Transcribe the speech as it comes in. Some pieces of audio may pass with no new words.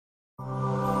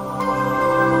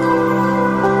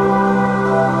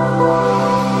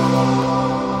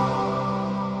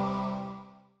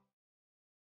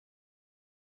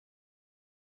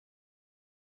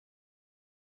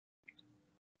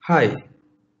Hi,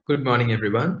 good morning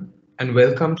everyone, and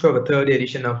welcome to our third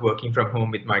edition of Working from Home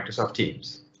with Microsoft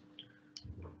Teams.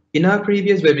 In our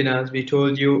previous webinars, we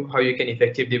told you how you can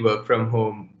effectively work from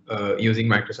home using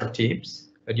Microsoft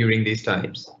Teams during these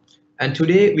times. And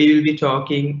today we will be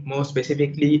talking more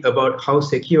specifically about how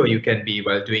secure you can be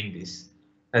while doing this.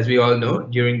 As we all know,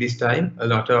 during this time, a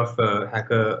lot of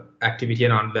hacker activity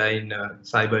and online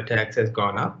cyber attacks has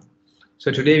gone up. So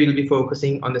today we'll be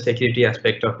focusing on the security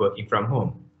aspect of working from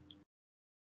home.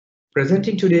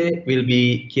 Presenting today will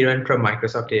be Kiran from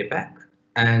Microsoft APAC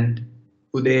and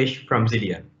Udesh from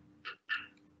ZILLIONe.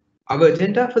 Our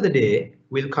agenda for the day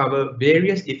will cover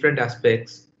various different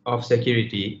aspects of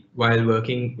security while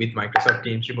working with Microsoft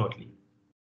Teams remotely.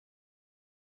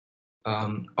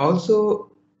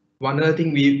 Also, one other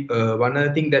thing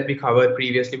that we covered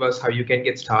previously was how you can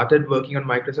get started working on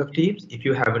Microsoft Teams. If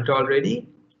you haven't already,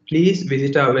 please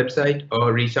visit our website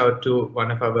or reach out to one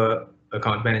of our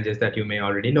account managers that you may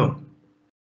already know.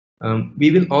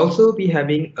 We will also be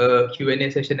having a Q&A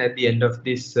session at the end of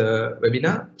this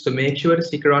webinar, so make sure to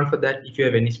stick around for that if you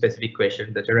have any specific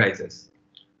questions that arises.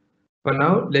 For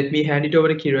now, let me hand it over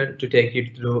to Kiran to take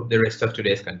you through the rest of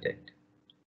today's content.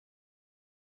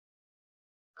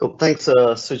 Cool. Thanks,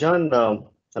 Sujan.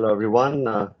 Hello, everyone.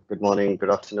 Good morning,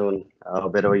 good afternoon,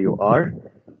 wherever you are.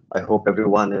 I hope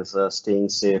everyone is staying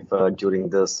safe during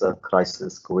this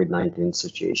crisis COVID-19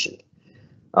 situation.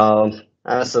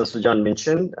 As Sujan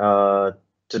mentioned,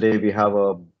 today we have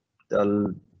a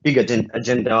big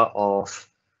agenda of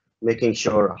making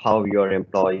sure how your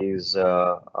employees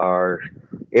are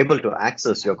able to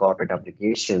access your corporate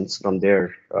applications from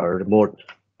their remote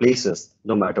places,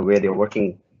 no matter where they're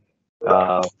working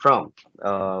from.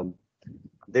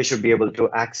 They should be able to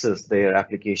access their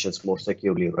applications more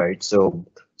securely, right? So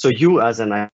you as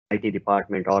an IT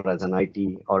department or as an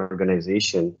IT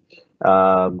organization,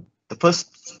 the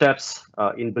first steps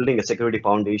in building a security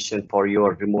foundation for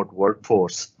your remote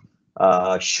workforce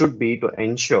should be to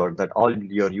ensure that all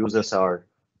your users are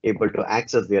able to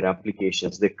access their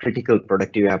applications, their critical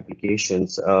productive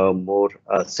applications more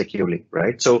securely,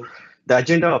 right? So the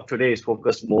agenda of today is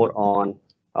focused more on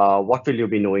what will you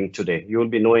be knowing today? You will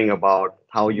be knowing about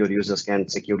how your users can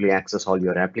securely access all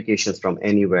your applications from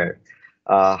anywhere.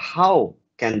 How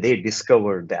can they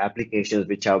discover the applications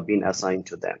which have been assigned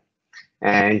to them?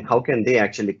 And how can they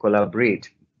actually collaborate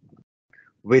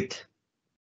with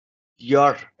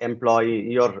your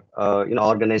employee, your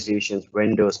organizations,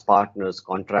 vendors, partners,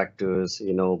 contractors,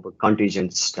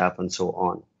 contingent staff, and so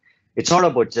on. It's not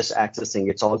about just accessing,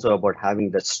 it's also about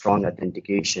having that strong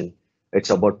authentication.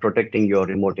 It's about protecting your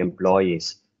remote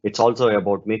employees. It's also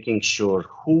about making sure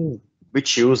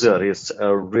which user is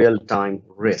a real-time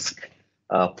risk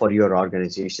for your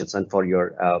organizations and for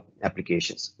your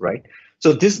applications, right?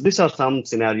 So these are some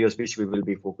scenarios which we will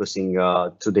be focusing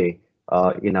today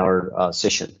in our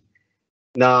session.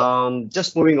 Now,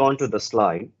 just moving on to the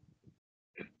slide.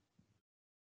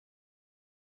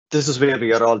 This is where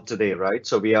we are all today, right?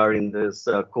 So we are in this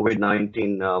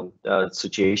COVID-19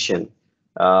 situation.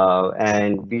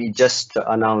 And we just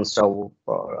announced,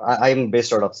 I'm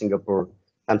based out of Singapore.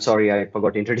 I'm sorry, I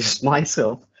forgot to introduce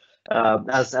myself.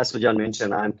 As Sujan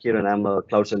mentioned, I'm Kiran. I'm a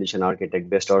cloud solution architect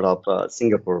based out of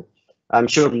Singapore. I'm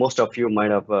sure most of you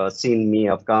might have seen me.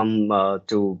 I've come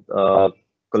to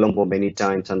Colombo many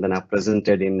times, and then I've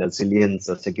presented in ZILLIONe's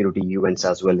security events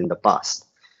as well in the past.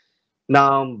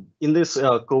 Now, in this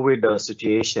COVID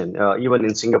situation, even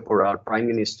in Singapore, our Prime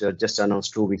Minister just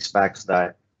announced 2 weeks back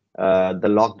that the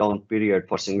lockdown period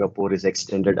for Singapore is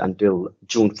extended until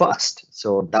June 1st.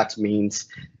 So that means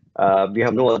we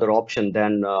have no other option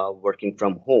than working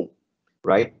from home,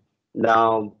 right?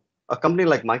 Now, a company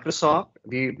like Microsoft,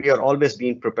 we are always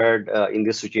being prepared in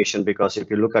this situation, because if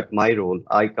you look at my role,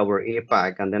 I cover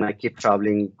APAC, and then I keep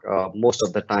traveling most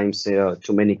of the times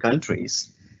to many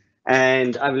countries.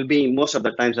 And I will be, most of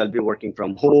the times I'll be working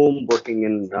from home, working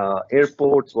in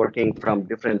airports, working from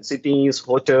different cities,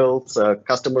 hotels,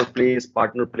 customer place,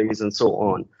 partner place, and so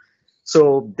on.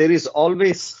 So there is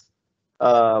always,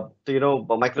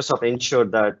 Microsoft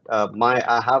ensured that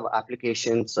I have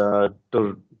applications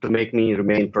to make me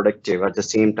remain productive. At the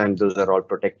same time, those are all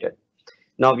protected.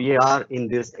 Now we are in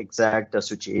this exact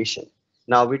situation.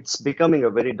 Now it's becoming a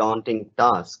very daunting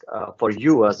task for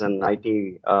you as an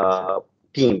IT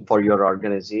team, for your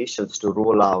organizations to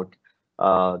roll out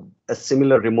a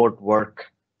similar remote work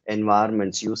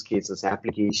environments, use cases,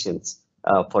 applications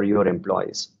for your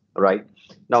employees, right?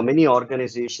 Now, many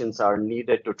organizations are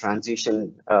needed to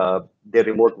transition their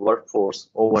remote workforce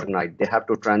overnight. They have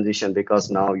to transition because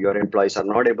now your employees are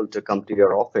not able to come to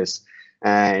your office,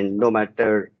 and no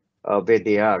matter where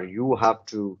they are, you have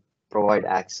to provide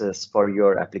access for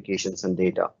your applications and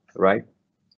data, right?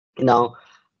 Now,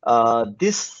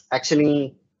 this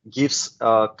actually gives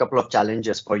a couple of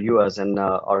challenges for you as an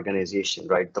organization,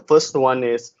 right? The first one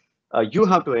is you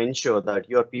have to ensure that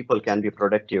your people can be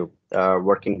productive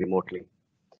working remotely.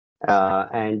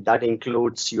 And that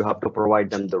includes you have to provide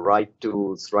them the right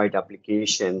tools, right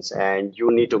applications, and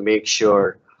you need to make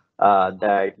sure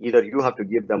that either you have to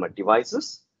give them a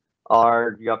devices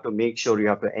or you have to make sure you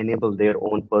have to enable their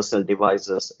own personal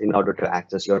devices in order to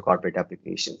access your corporate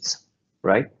applications,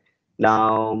 right?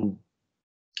 Now,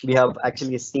 we have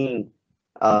actually seen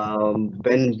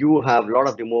when you have a lot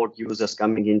of remote users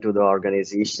coming into the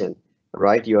organization,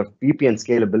 right, your VPN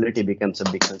scalability becomes a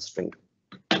big constraint.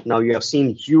 Now you have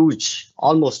seen huge,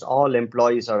 almost all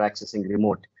employees are accessing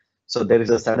remote. So there is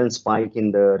a sudden spike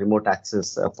in the remote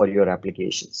access for your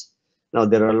applications. Now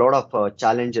there are a lot of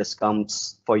challenges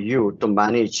comes for you to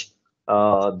manage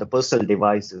the personal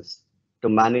devices, to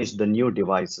manage the new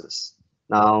devices.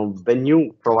 Now, when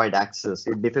you provide access,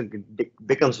 it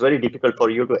becomes very difficult for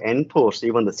you to enforce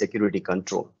even the security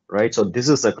control, right? So this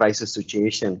is a crisis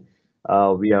situation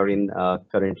we are in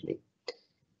currently.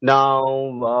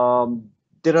 Now,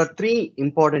 there are three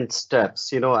important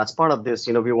steps, as part of this,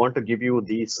 we want to give you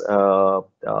these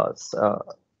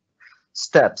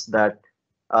steps that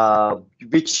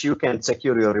which you can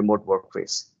secure your remote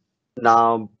workplace.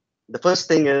 Now, the first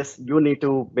thing is you need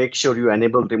to make sure you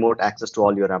enable remote access to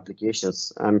all your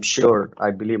applications.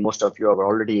 I believe most of you have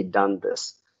already done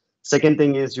this. Second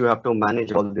thing is you have to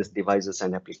manage all these devices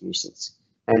and applications.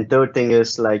 And third thing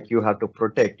is like you have to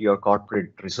protect your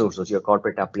corporate resources, your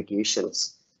corporate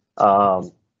applications,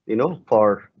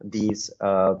 for these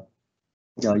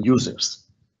users.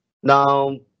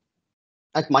 Now,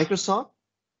 at Microsoft,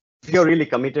 we are really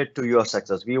committed to your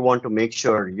success. We want to make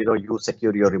sure you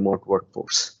secure your remote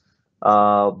workforce.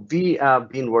 We have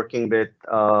been working with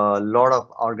a lot of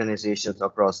organizations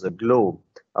across the globe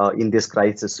in this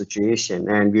crisis situation,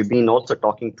 and we've been also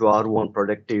talking to our own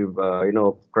productivity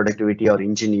or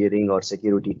engineering or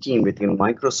security team within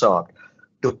Microsoft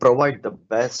to provide the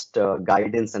best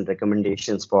guidance and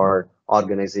recommendations for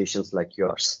organizations like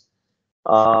yours.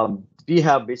 We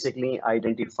have basically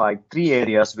identified three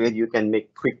areas where you can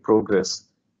make quick progress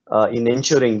in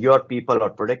ensuring your people are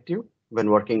productive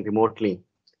when working remotely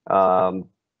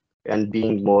and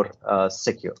being more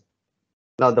secure.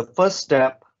 Now, the first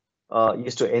step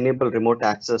is to enable remote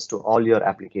access to all your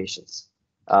applications.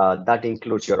 That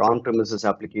includes your on-premises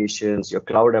applications, your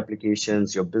cloud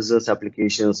applications, your business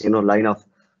applications, line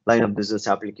of business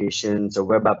applications, or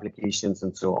web applications,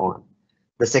 and so on.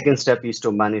 The second step is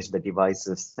to manage the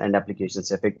devices and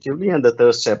applications effectively. And the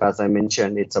third step, as I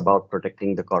mentioned, it's about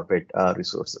protecting the corporate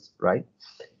resources, right?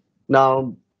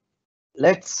 Now,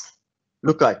 let's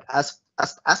look at as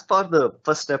far the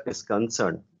first step is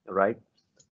concerned, right?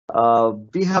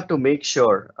 We have to make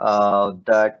sure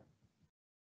that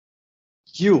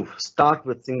you start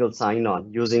with single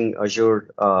sign-on using Azure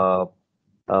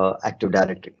Active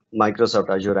Directory, Microsoft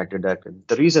Azure Active Directory.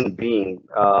 The reason being,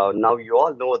 now you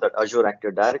all know that Azure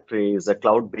Active Directory is a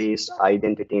cloud-based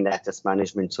identity and access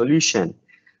management solution,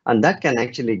 and that can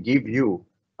actually give you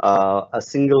a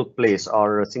single place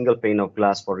or a single pane of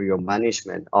glass for your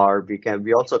management, or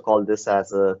we also call this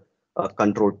as a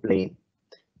control plane.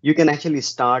 You can actually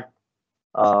start,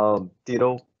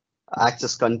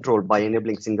 access control by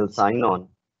enabling single sign-on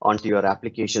onto your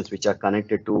applications which are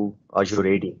connected to Azure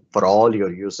AD for all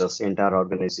your users, entire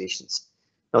organizations.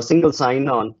 Now, single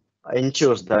sign-on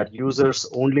ensures that users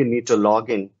only need to log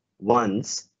in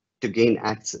once to gain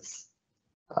access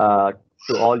to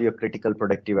all your critical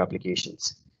productive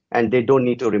applications, and they don't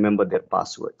need to remember their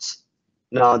passwords.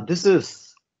 Now, this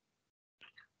is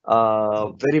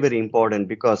very, very important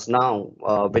because now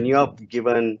when you have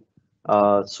given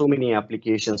so many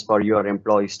applications for your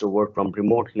employees to work from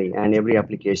remotely, and every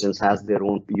application has their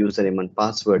own username and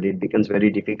password, it becomes very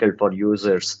difficult for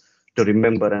users to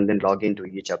remember and then log into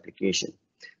each application.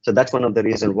 So that's one of the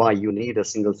reasons why you need a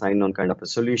single sign-on kind of a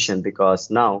solution, because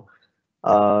now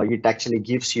it actually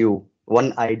gives you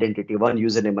one identity, one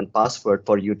username and password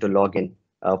for you to log in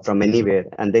from anywhere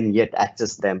and then yet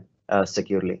access them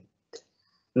securely.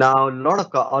 Now, a lot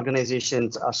of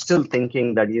organizations are still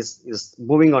thinking that is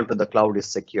moving on to the cloud is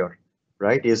secure,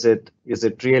 right? Is it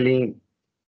really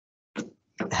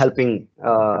helping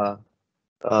to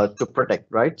protect,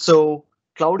 right? So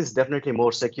cloud is definitely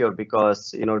more secure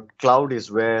because cloud is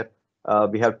where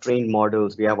we have trained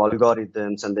models, we have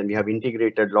algorithms, and then we have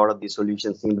integrated a lot of these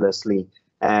solutions seamlessly,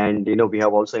 and we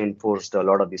have also enforced a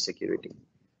lot of the security.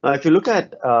 Now, if you look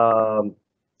at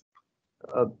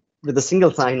with a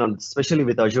single sign-on, especially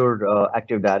with Azure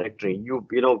Active Directory,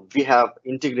 we have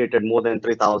integrated more than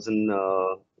 3,000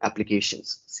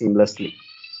 applications seamlessly,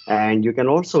 and you can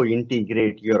also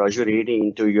integrate your Azure AD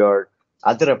into your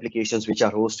other applications which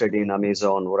are hosted in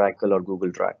Amazon, Oracle, or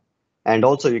Google Drive. And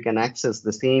also, you can access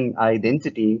the same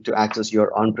identity to access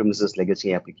your on-premises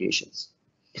legacy applications.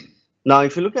 Now,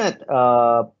 if you look at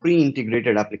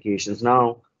pre-integrated applications,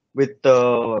 now with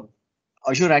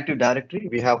Azure Active Directory,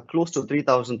 we have close to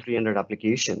 3,300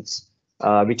 applications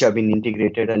which have been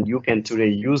integrated, and you can today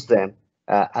use them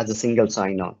as a single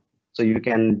sign-on. So you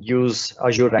can use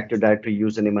Azure Active Directory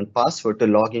username and password to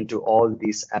log into all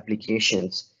these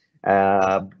applications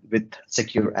with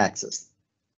secure access.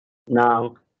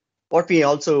 Now, what we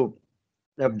also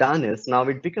have done is now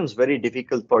it becomes very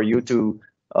difficult for you to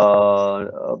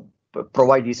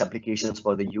provide these applications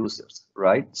for the users,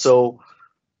 right? So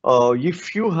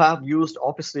if you have used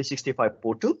Office 365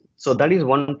 portal, so that is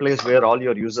one place where all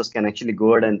your users can actually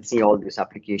go ahead and see all these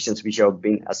applications which have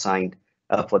been assigned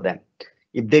for them.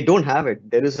 If they don't have it,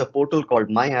 there is a portal called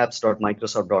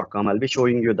myapps.microsoft.com. I'll be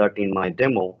showing you that in my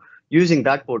demo. Using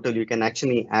that portal, you can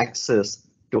actually access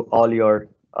to all your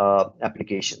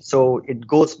applications. So it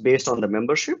goes based on the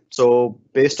membership. So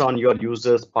based on your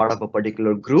users part of a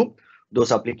particular group,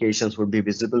 those applications would be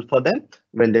visible for them.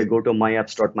 When they go to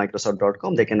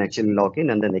myapps.microsoft.com, they can actually log in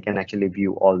and then they can actually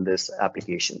view all these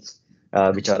applications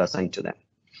which are assigned to them.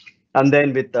 And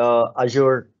then with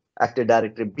Azure Active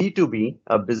Directory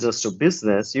B2B, business to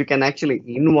business, you can actually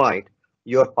invite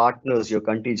your partners, your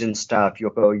contingent staff,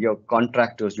 your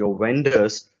contractors, your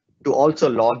vendors to also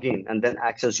log in and then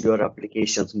access your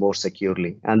applications more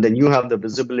securely. And then you have the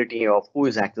visibility of who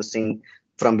is accessing,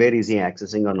 from where is he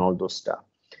accessing, on all those stuff.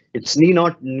 It's need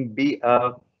not be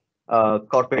a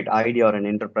corporate ID or an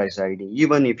enterprise ID.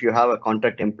 Even if you have a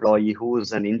contract employee who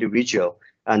is an individual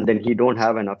and then he don't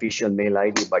have an official mail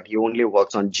ID, but he only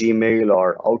works on Gmail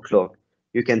or Outlook,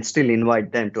 you can still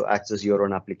invite them to access your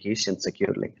own application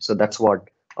securely. So that's what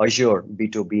Azure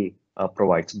B2B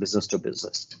provides, business to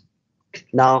business.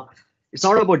 Now, it's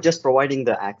not about just providing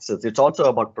the access, it's also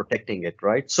about protecting it,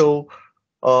 right? So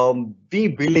we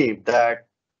believe that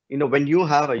when you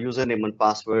have a username and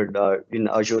password in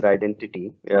Azure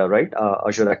Identity, right,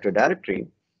 Azure Active Directory,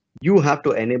 you have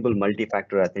to enable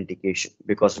multi-factor authentication,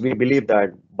 because we believe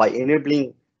that by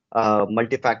enabling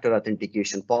multi-factor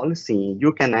authentication policy,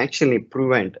 you can actually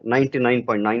prevent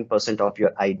 99.9% of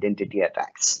your identity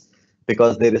attacks,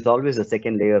 because there is always a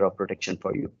second layer of protection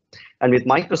for you. And with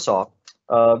Microsoft,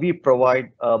 we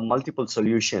provide multiple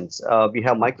solutions. We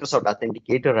have Microsoft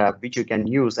Authenticator app, which you can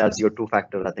use as your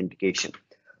two-factor authentication.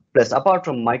 Plus, apart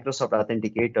from Microsoft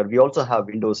Authenticator, we also have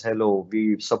Windows Hello.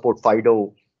 We support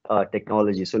FIDO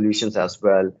technology solutions as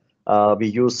well. We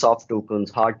use soft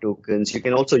tokens, hard tokens. You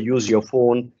can also use your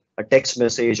phone, a text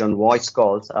message, and voice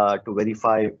calls to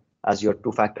verify as your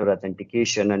two-factor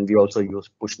authentication. And we also use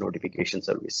push notification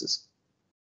services.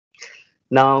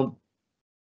 Now,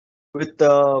 with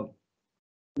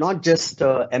not just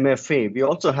MFA, we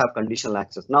also have conditional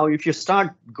access. Now, if you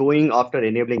start going after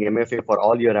enabling MFA for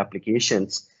all your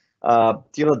applications,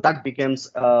 that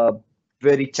becomes a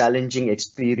very challenging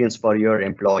experience for your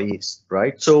employees,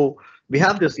 right? So we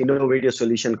have this innovative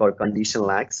solution called conditional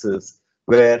access,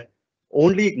 where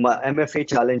only MFA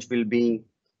challenge will be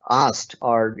asked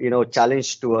or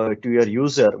challenged to your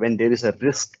user when there is a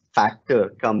risk factor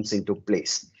comes into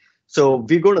place. So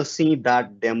we're going to see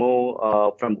that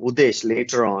demo from Udesh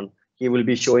later on. He will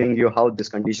be showing you how this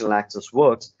conditional access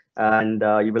works, and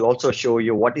he will also show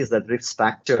you what is the risk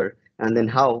factor and then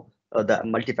how the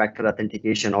multi-factor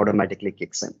authentication automatically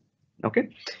kicks in. Okay.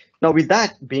 Now, with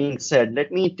that being said,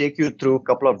 let me take you through a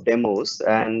couple of demos,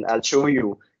 and I'll show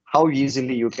you how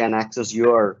easily you can access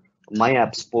your My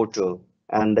Apps portal.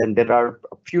 And then there are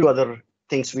a few other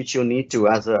things which you need to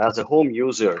as a home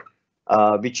user,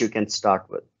 which you can start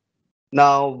with.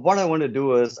 Now, what I want to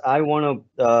do is I want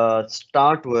to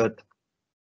start with,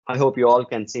 I hope you all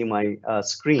can see my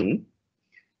screen.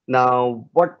 Now,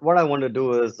 what I want to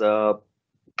do is,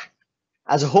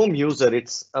 as a home user,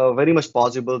 it's very much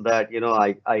possible that,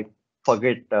 I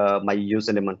forget my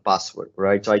username and password,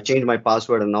 right? So I change my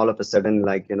password and all of a sudden,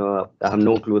 I have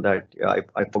no clue that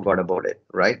I forgot about it,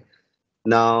 right?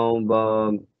 Now,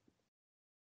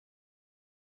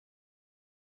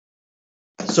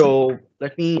 so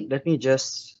let me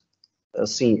just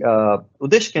see.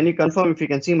 Udesh, can you confirm if you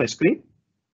can see my screen?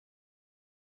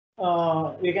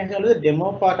 We can see only the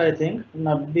demo part, I think,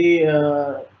 not the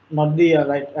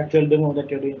actual demo that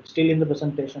you're doing. Still in the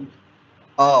presentation.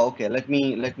 Oh, okay. Let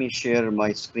me share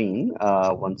my screen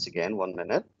once again. 1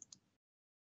 minute.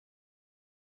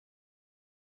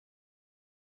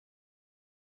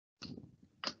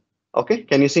 Okay,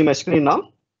 can you see my screen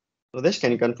now? Radesh,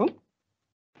 can you confirm?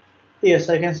 Yes,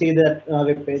 I can see that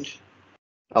web page.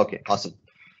 Okay, awesome.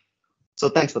 So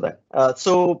thanks for that.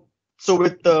 So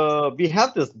with we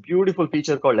have this beautiful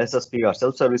feature called SSPR,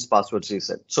 self-service password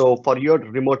reset. So for your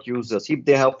remote users, if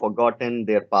they have forgotten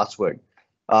their password,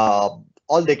 uh,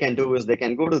 all they can do is they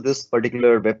can go to this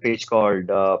particular web page called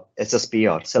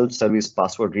SSPR, self-service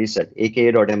password reset,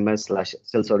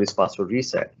 aka.ms/self-service password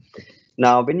reset.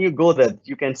 Now, when you go there,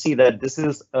 you can see that this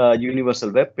is a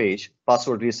universal web page,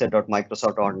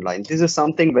 passwordreset.microsoft.online. This is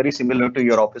something very similar to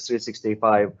your Office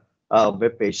 365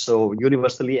 web page, so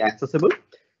universally accessible.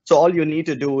 So all you need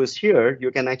to do is here,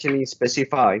 you can actually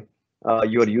specify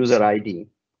your user ID,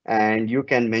 and you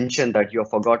can mention that you have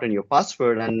forgotten your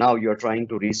password and now you're trying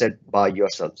to reset by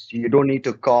yourself. So you don't need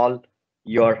to call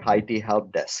your IT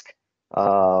help desk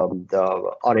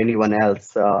or anyone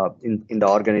else in the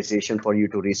organization for you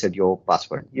to reset your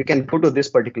password. You can go to this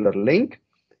particular link,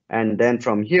 and then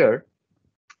from here,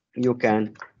 you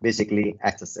can basically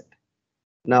access it.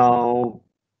 Now,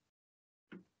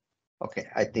 okay,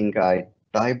 I think I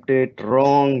typed it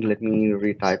wrong. Let me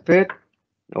retype it.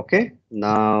 Okay,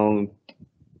 now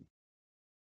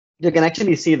you can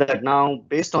actually see that now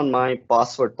based on my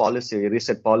password policy,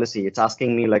 reset policy, it's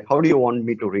asking me like, how do you want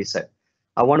me to reset?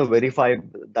 I want to verify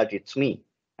that it's me.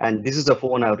 And this is the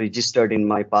phone I've registered in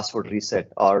my password reset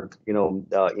or,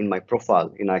 in my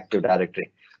profile in Active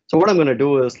Directory. So what I'm going to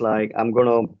do is like, I'm going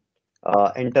to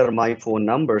enter my phone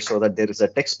number so that there is a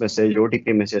text message,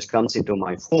 OTP message comes into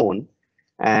my phone.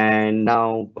 And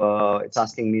now it's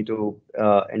asking me to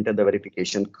enter the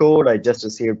verification code I just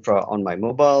received on my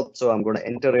mobile. So I'm going to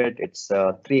enter it. It's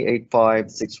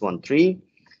 385613.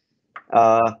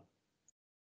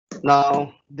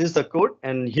 Now this is the code,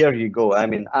 and here you go. I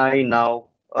mean, I now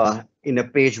in a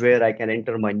page where I can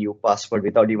enter my new password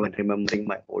without even remembering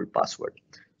my old password.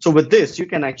 So with this, you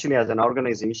can actually, as an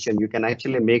organization, you can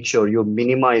actually make sure you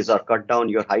minimize or cut down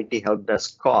your IT help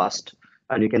desk cost,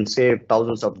 and you can save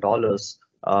thousands of dollars,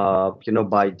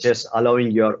 by just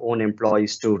allowing your own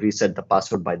employees to reset the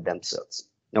password by themselves.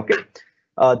 Okay,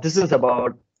 this is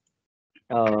about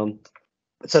um,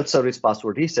 self-service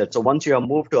password reset. So once you have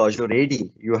moved to Azure AD,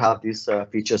 you have these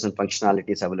features and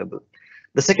functionalities available.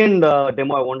 The second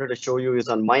demo I wanted to show you is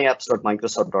on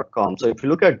myapps.microsoft.com. So if you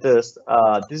look at this,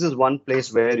 this is one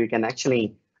place where you can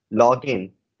actually log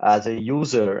in as a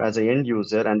user, as an end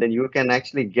user, and then you can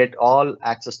actually get all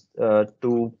access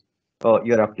to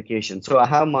your application. So I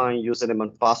have my username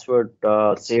and password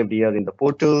saved here in the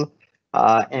portal.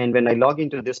 And when I log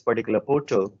into this particular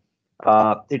portal,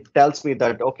 it tells me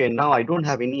that, okay, now I don't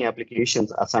have any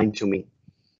applications assigned to me.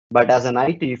 But as an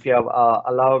IT, if you have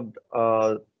allowed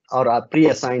or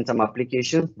pre-assigned some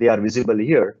applications, they are visible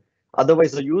here.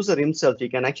 Otherwise, the user himself, he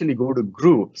can actually go to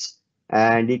groups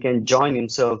and he can join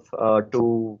himself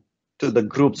to the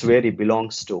groups where he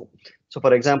belongs to. So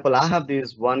for example, I have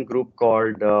this one group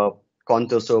called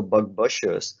Contoso Bug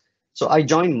Bushers. So I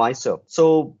joined myself.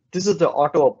 So this is the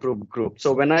auto approved group.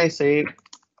 So when I say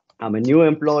I'm a new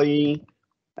employee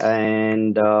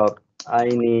and I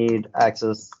need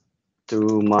access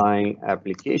to my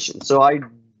application. So I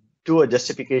do a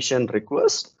justification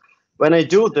request. When I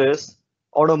do this,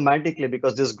 automatically,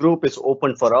 because this group is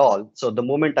open for all, so the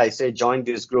moment I say join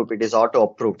this group, it is auto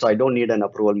approved. So I don't need an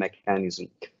approval mechanism.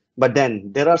 But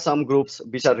then there are some groups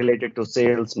which are related to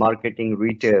sales, marketing,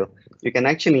 retail. You can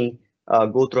actually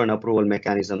go through an approval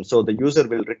mechanism. So the user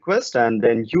will request, and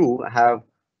then you have,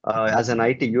 as an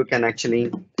IT, you can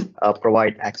actually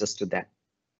provide access to them.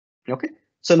 Okay,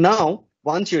 so now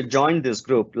once you join this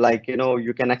group, like,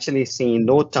 you can actually see in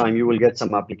no time you will get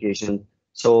some application.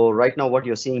 So right now what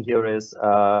you're seeing here is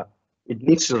it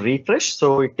needs to refresh.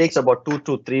 So it takes about 2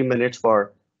 to 3 minutes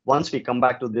for, once we come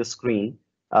back to this screen,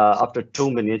 after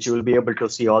 2 minutes, you will be able to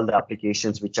see all the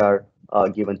applications which are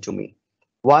given to me.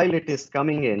 While it is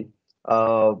coming in,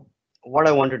 what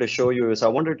I wanted to show you is I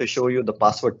wanted to show you the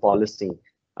password policy,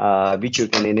 which you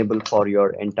can enable for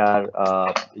your entire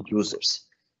users.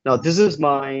 Now, this is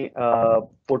my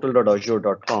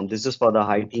portal.azure.com. This is for the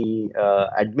IT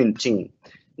admin team.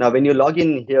 Now, when you log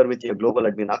in here with your global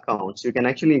admin accounts, you can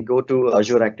actually go to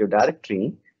Azure Active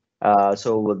Directory.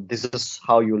 So this is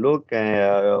how you look.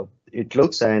 It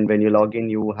looks, and when you log in,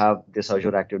 you have this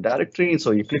Azure Active Directory.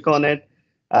 So you click on it,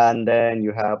 and then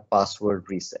you have password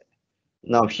reset.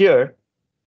 Now here,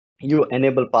 you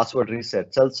enable password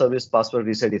reset. Self-service password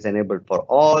reset is enabled for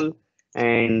all.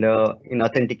 And in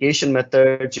authentication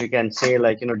methods, you can say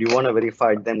like, do you want to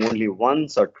verify them only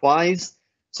once or twice?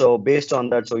 So based on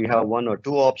that, so you have 1 or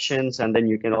 2 options, and then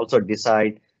you can also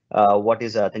decide what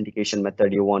is the authentication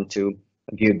method you want to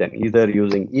give them, either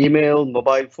using email,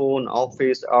 mobile phone,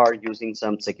 Office, or using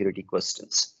some security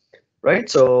questions, right?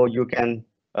 So you can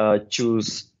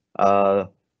choose the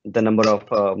number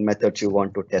of methods you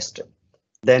want to test it.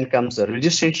 Then comes the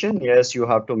registration. Yes, you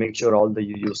have to make sure all the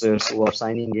users who are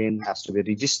signing in has to be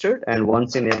registered, and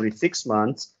once in every 6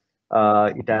 months,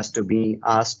 it has to be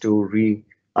asked to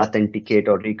re-authenticate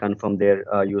or reconfirm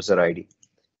their user ID.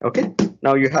 Okay,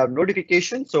 now you have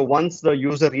notification. So once the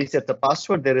user resets the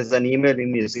password, there is an email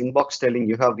in his inbox telling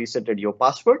you have resetted your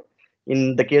password.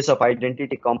 In the case of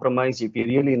identity compromise, if you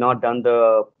really not done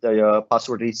the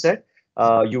password reset,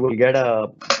 you will get a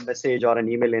message or an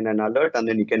email in an alert, and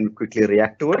then you can quickly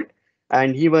react to it.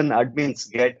 And even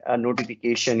admins get a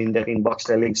notification in their inbox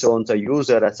telling so-and-so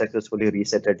user has successfully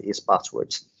resetted his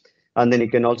passwords. And then you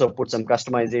can also put some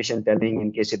customization telling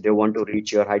in case if they want to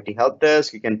reach your IT help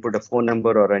desk, you can put a phone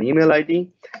number or an email ID.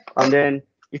 And then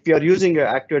if you are using your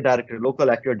Active Directory, local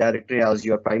Active Directory as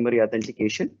your primary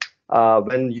authentication,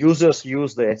 when users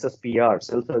use the SSPR,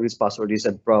 self-service password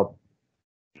reset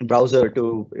browser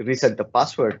to reset the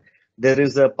password, there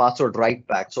is a password write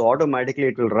back. So automatically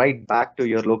it will write back to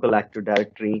your local Active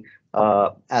Directory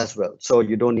as well. So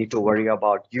you don't need to worry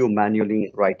about you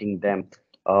manually writing them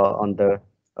on the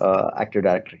Active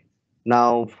Directory.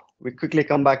 Now we quickly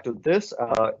come back to this.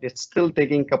 It's still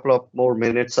taking a couple of more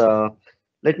minutes.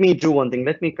 Let me do one thing.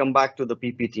 Let me come back to the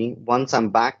PPT. Once I'm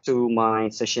back to my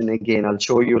session again, I'll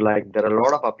show you like there are a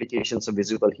lot of applications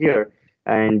visible here.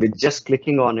 And with just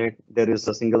clicking on it, there is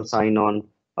a single sign-on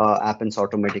happens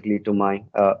automatically to my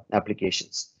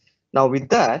applications. Now with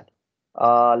that,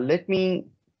 let me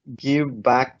give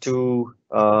back to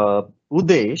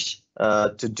Udesh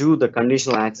to do the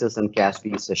conditional access and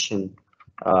CASB session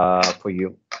for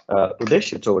you.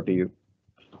 Udesh, it's over to you.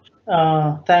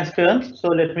 Thanks, Kiran. So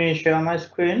let me share my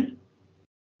screen.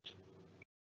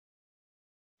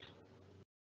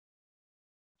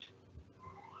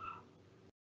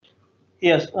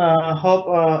 Yes, hope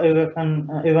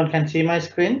everyone can see my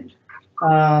screen.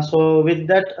 So with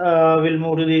that, we'll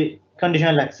move to the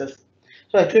conditional access.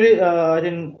 So actually, I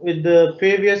think with the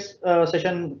previous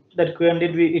session that Kiran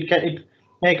did, it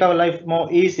make our life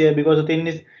more easier, because the thing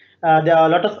is, there are a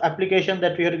lot of applications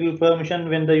that we have to give permission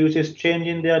when the users change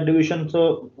in their division,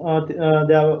 so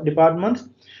their departments.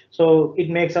 So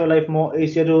it makes our life more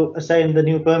easier to assign the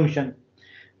new permission.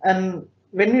 And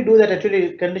when we do that,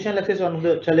 actually, conditional access is one of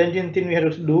the challenging thing we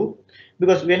have to do,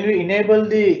 because when we enable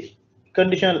the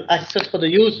conditional access for the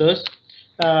users,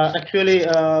 we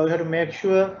have to make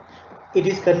sure it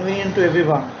is convenient to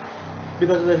everyone.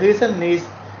 Because the reason is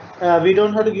we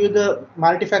don't have to give the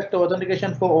multi-factor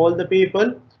authentication for all the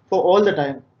people for all the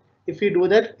time. If we do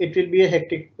that, it will be a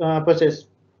hectic process.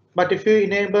 But if you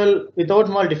enable without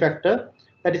multi-factor,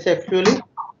 that is actually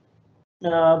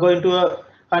going to a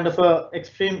kind of a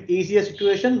extreme easier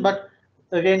situation, but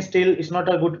again still it's not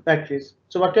a good practice.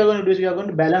 So what we are going to do is we are going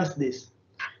to balance this.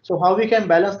 So how we can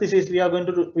balance this is we are going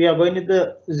with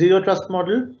the zero trust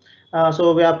model.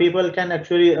 So where people can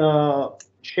actually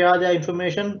share their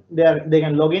information, they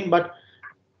can log in, but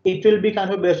it will be kind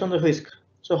of based on the risk.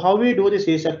 So how we do this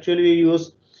is actually we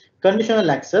use conditional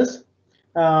access.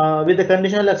 With the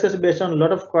conditional access based on a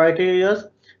lot of criteria,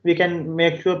 we can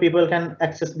make sure people can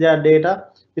access their data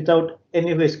without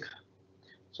any risk.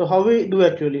 So how we do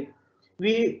actually,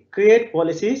 we create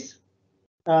policies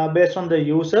based on the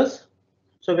users.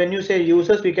 So when you say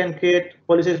users, we can create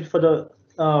policies for the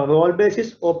role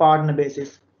basis or partner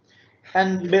basis.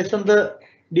 And based on the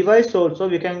device also,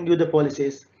 we can give the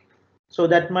policies. So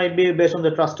that might be based on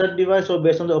the trusted device or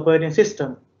based on the operating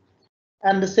system.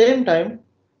 And at the same time,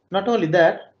 not only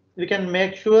that, we can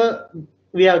make sure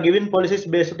we are giving policies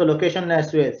based on the location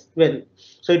as well.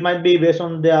 So it might be based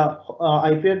on their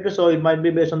IP address, or it might be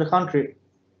based on the country.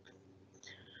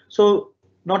 So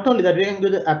not only that, we can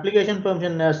give the application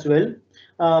permission as well.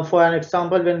 For an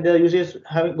example, when the user is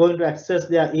going to access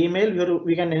their email,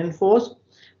 we can enforce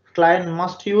client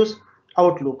must use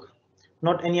Outlook,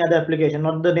 not any other application,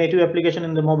 not the native application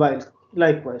in the mobile,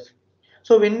 likewise.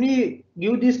 So when we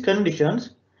give these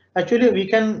conditions, actually we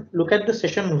can look at the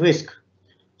session risk.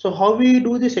 So how we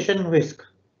do the session risk?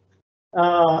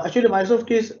 Actually, Microsoft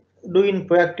is doing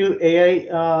proactive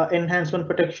AI enhancement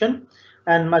protection,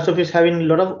 and Microsoft is having a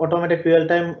lot of automatic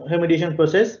real-time remediation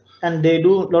process, and they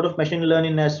do a lot of machine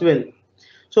learning as well.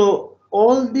 So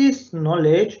all this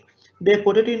knowledge, they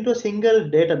put it into a single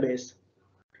database,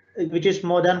 which is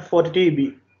more than 40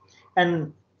 TB,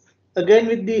 and again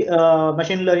with the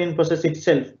machine learning process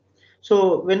itself.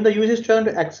 So when the user is trying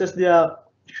to access their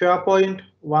SharePoint,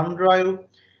 OneDrive,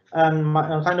 and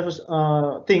kind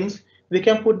of things, we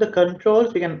can put the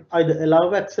controls. We can either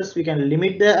allow access, we can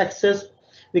limit their access,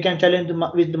 we can challenge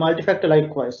with the multi-factor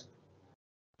likewise.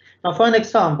 Now, for an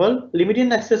example,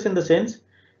 limiting access in the sense,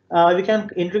 we can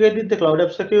integrate with the cloud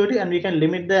app security and we can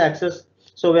limit the access.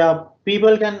 So where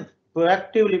people can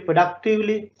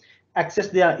productively access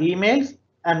their emails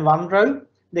and OneDrive,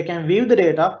 they can view the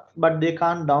data, but they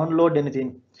can't download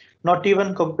anything, not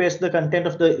even copy paste the content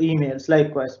of the emails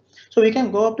likewise. So we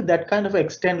can go up to that kind of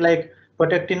extent, like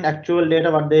protecting actual data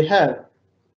what they have.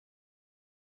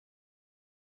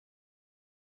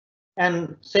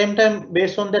 And same time,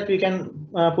 based on that, we can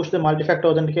push the multi-factor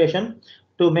authentication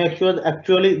to make sure that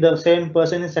actually the same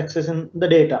person is accessing the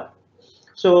data.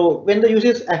 So when the user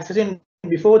is accessing,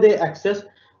 before they access,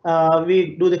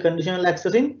 we do the conditional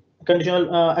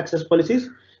access policies.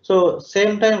 So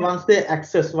same time, once they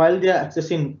access, while they are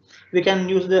accessing, we can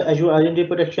use the Azure identity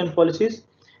protection policies.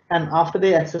 And after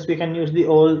they access, we can use the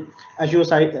all Azure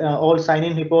site, all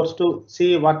sign-in reports to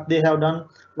see what they have done,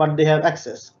 what they have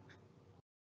accessed.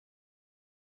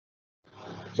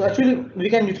 So actually, we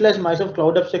can utilize Microsoft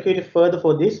Cloud App Security further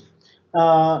for this.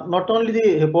 Not only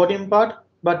the reporting part,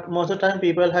 but most of the time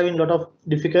people are having a lot of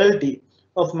difficulty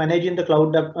of managing the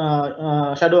cloud app,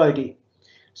 shadow IT.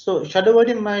 So shadow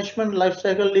IT management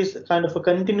lifecycle is kind of a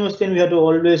continuous thing we have to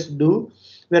always do.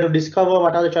 We have to discover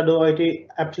what are the shadow IT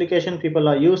application people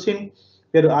are using.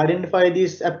 We have to identify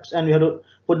these apps and we have to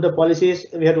put the policies.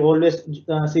 We have to always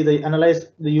analyze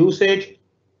the usage.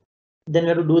 Then we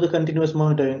have to do the continuous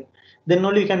monitoring. Then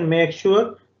only you can make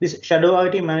sure this shadow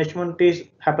IT management is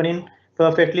happening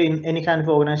perfectly in any kind of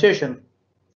organization.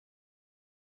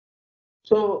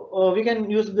 So we can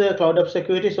use the cloud app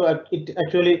security. So it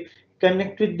actually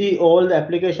connect with all the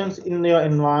applications in your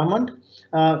environment,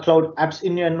 cloud apps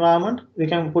in your environment. We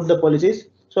can put the policies.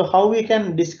 So how we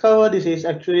can discover this is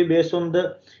actually based on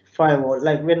the firewall.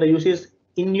 Like when the user is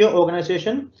in your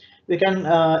organization, we can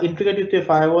integrate with your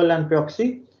firewall and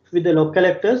proxy with the log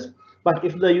collectors. But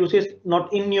if the user is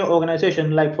not in your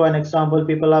organization, like for an example,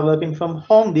 people are working from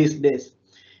home these days,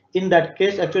 in that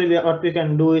case, actually what we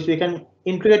can do is we can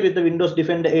integrate with the Windows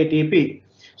Defender ATP.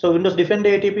 So Windows Defender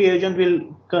ATP agent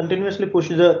will continuously push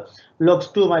the logs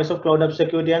to Microsoft Cloud App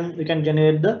Security, and we can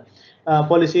generate the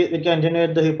policy, we can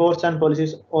generate the reports and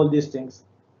policies, all these things.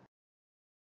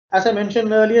 As I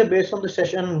mentioned earlier, based on the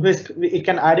session risk, it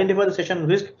can identify the session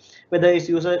risk, whether its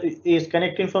user is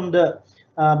connecting from the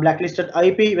blacklisted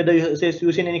IP, whether user is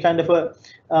using any kind of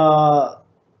a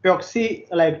proxy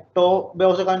like Tor, but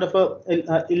also kind of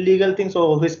illegal things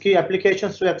or risky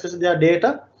applications to access their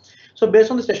data. So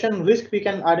based on the session risk, we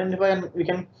can identify and we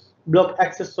can block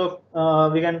access. So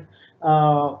we can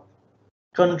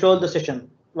control the session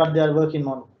what they are working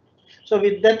on. So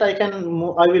with that, I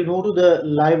will move to the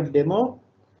live demo.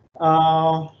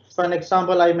 For an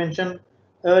example, I mentioned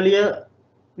earlier,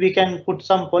 we can put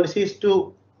some policies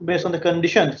to based on the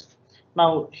conditions.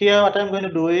 Now here, what I'm going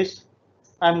to do is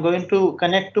I'm going to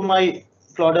connect to my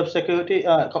Cloud App Security,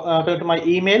 connect to my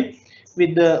email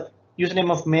with the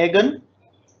username of Megan.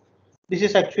 This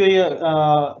is actually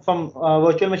from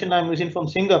virtual machine I'm using from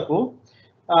Singapore.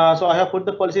 So I have put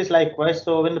the policies likewise.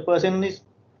 So when the person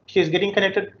she's getting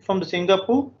connected from the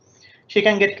Singapore, she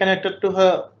can get connected to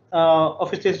her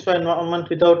Office 365 environment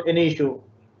without any issue.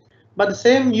 But the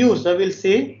same user will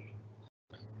see.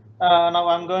 Now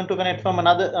I'm going to connect from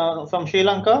another from Sri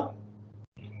Lanka.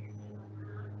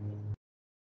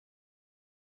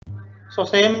 So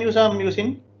same user I'm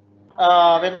using.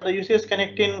 When the user is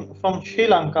connecting from Sri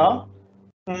Lanka,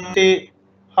 see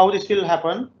how this will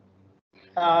happen.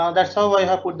 That's how I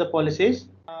have put the policies.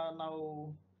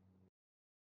 Now,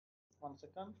 1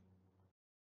 second.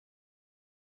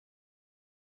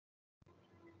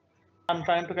 I'm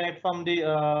trying to connect from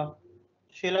the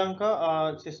Sri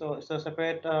Lanka. It's a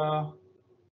separate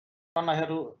one. I have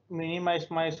to minimize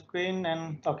my screen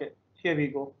and okay, here we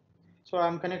go. So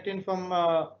I'm connecting from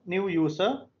new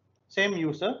user, same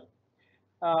user,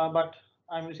 but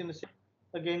I'm using the same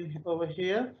again over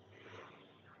here.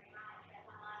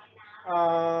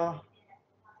 Now,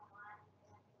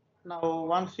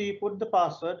 once we put the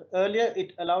password, earlier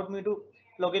it allowed me to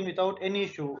log in without any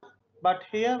issue. But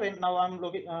here, when now I'm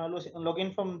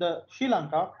login from the Sri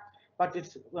Lanka, but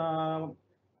it's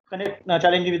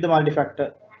challenging with the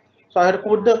multi-factor. So I have to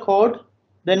put the code,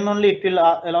 then only it will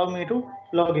allow me to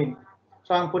log in.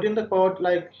 So I'm putting the code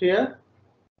like here,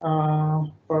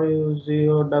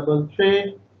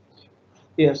 5033.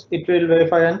 Yes, it will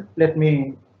verify and let me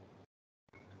in.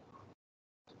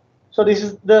 So this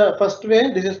is the first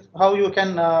way. This is how you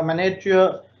can manage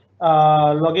your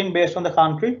login based on the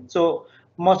country. So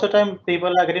most of the time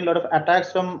people are getting a lot of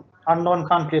attacks from unknown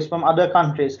countries, from other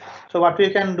countries. So what we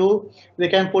can do, we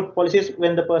can put policies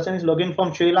when the person is logging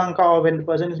from Sri Lanka or when the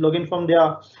person is logging from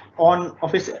their own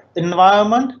office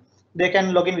environment, they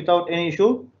can log in without any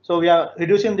issue. So we are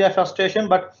reducing their frustration.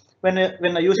 But when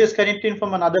a user is connecting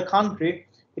from another country,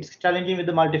 it's challenging with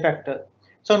the multi-factor.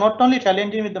 So not only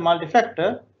challenging with the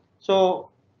multi-factor, so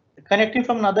connecting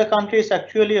from another country is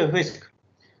actually a risk.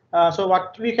 So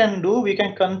what we can do, we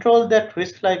can control that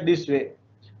risk like this way.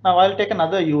 Now I'll take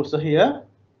another user here.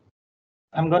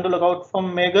 I'm going to log out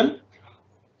from Megan,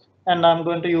 and I'm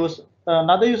going to use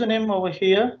another username over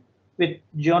here with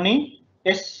Johnny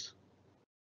S.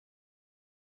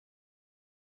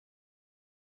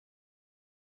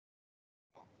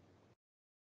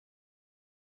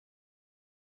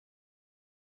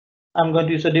 I'm going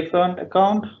to use a different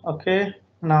account. Okay,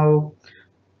 now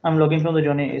I'm logging from the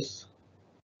Johnny S.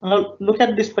 Now look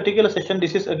at this particular session.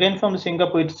 This is again from the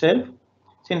Singapore itself,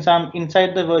 since I'm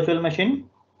inside the virtual machine.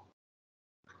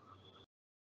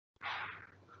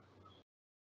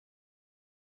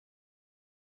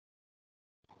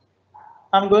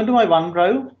 I'm going to my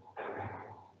OneDrive,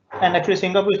 and actually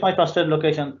Singapore is my trusted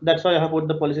location. That's why I have put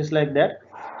the policies like that.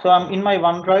 So I'm in my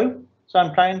OneDrive. So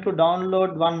I'm trying to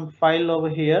download one file over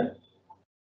here.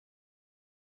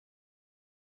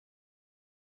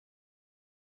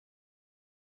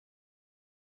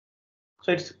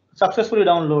 So it's successfully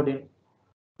downloading.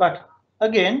 But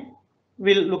again,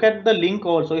 we'll look at the link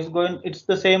also. It's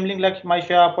the same link like my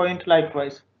SharePoint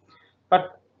likewise.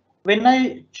 But when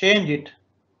I change it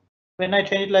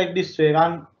like this way,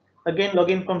 I'm again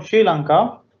logging from Sri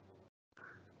Lanka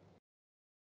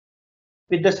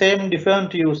with the same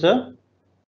different user,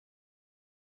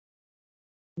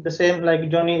 the same like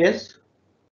Johnny S.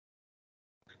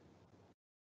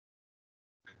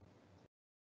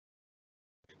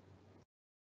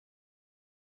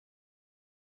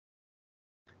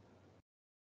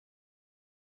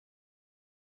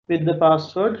 with the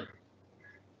password.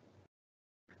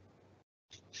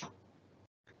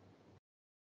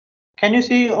 Can you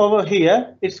see over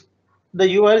here? It's the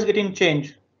URL is getting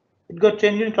changed. It got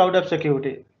changed in Cloud App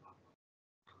Security.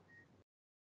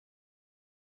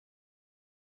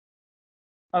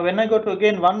 Now when I go to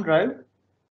again OneDrive,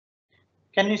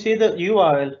 can you see the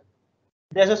URL?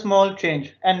 There's a small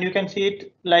change, and you can see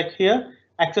it like here.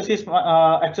 Access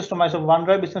to my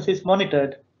OneDrive business is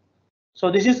monitored. So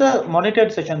this is a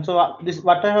monitored session. So this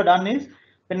what I have done is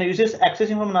when the user is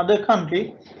accessing from another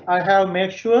country, I have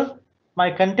made sure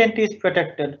my content is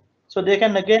protected. So they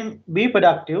can again be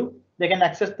productive. They can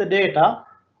access the data,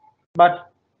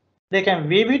 but they can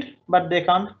view it, but they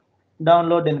can't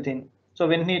download anything. So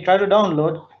when he try to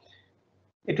download,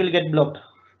 it will get blocked.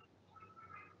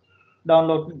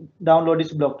 Download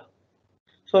is blocked.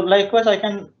 So likewise, I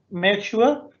can make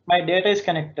sure my data is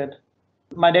connected,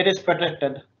 my data is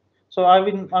protected. So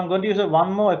I'm going to use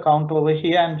one more account over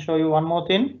here and show you one more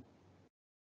thing.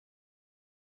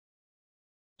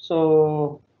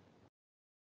 So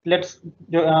let's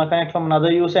connect from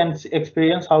another user and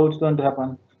experience how it's going to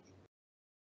happen.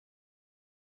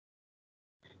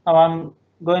 Now I'm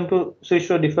going to switch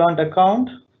to a different account,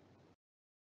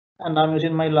 and I'm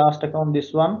using my last account,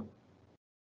 this one.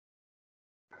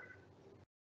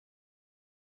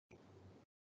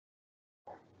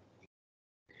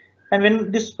 And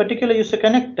when this particular user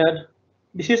connected,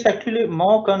 this is actually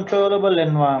more controllable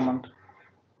environment.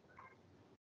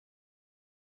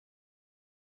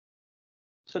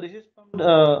 So this is from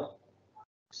the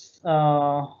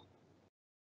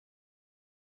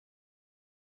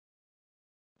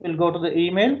we'll go to the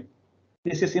email.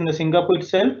 This is in the Singapore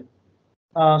itself.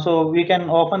 So we can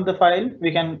open the file.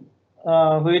 We can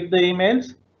read the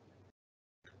emails.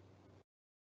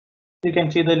 You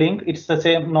can see the link. It's the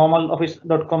same normal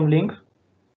office.com link.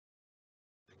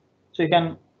 So you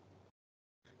can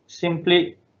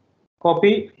simply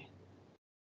copy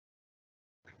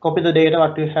the data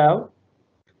what you have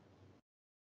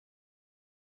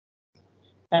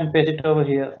and paste it over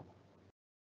here.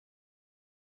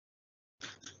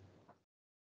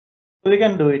 So we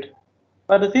can do it.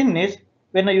 But the thing is,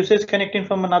 when a user is connecting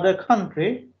from another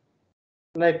country,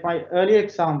 like my earlier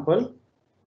example,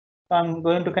 I'm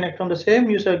going to connect from the same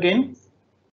user again.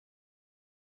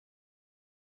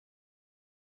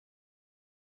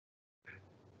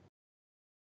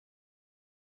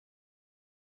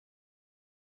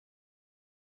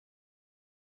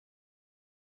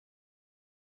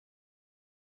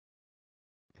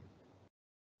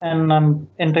 And I'm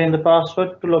entering the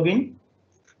password to log in.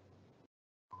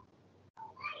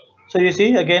 So you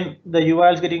see again the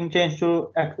URL is getting changed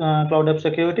to Cloud App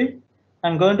Security.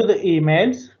 I'm going to the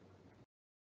emails.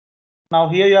 Now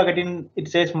here you are getting, it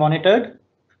says monitored.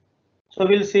 So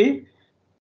we'll see.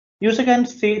 User can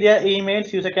see their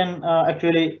emails. User can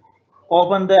actually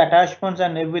open the attachments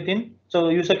and everything. So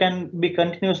user can be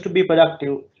continues to be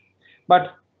productive.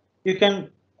 But you can,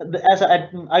 as a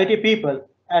IT people,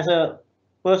 as a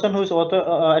person who's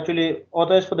actually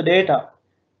authorized for the data,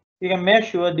 you can make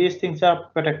sure these things are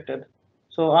protected.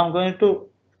 So I'm going to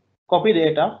copy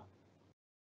data.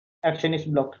 Action is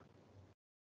blocked.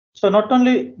 So not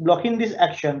only blocking this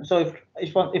action, so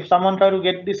if someone try to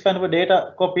get this kind of a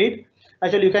data copied,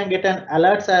 actually you can get an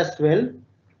alerts as well.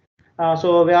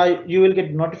 So where you will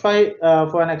get notified,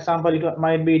 for an example, it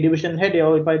might be division head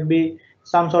or it might be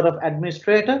some sort of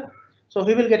administrator. So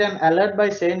he will get an alert by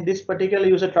saying this particular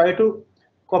user try to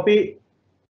copy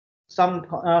some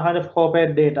kind of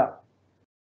corporate data.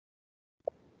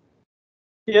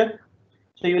 Here,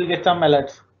 so you will get some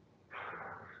alerts.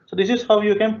 So this is how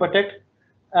you can protect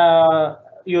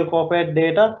your corporate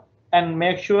data and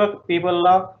make sure people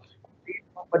are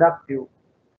productive.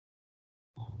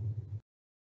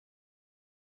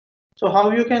 So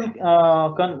how you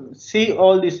can see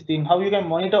all these things, how you can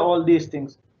monitor all these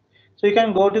things. So you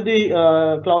can go to the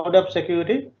Cloud App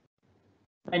Security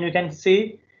and you can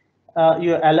see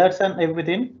your alerts and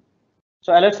everything.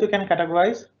 So alerts you can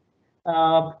categorize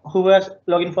who has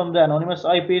login from the anonymous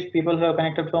IPs, people who are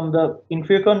connected from the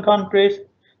infrequent countries,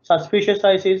 suspicious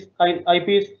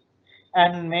IPs,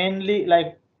 and mainly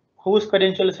like whose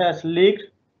credentials has leaked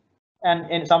and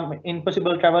in some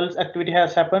impossible travels activity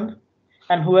has happened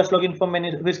and who has login from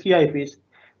many risky IPs.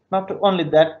 Not only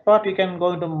that part, you can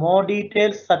go into more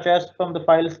details such as from the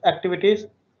files activities,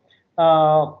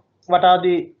 what are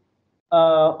the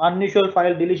unusual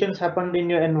file deletions happened in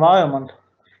your environment,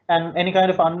 and any kind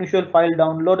of unusual file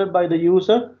downloaded by the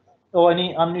user or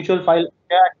any unusual file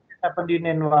happened in the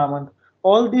environment.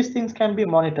 All these things can be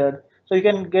monitored. So you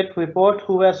can get report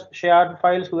who has shared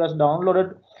files, who has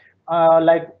downloaded,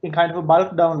 like in kind of a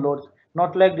bulk downloads,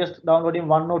 not like just downloading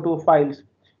 1 or 2 files.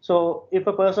 So if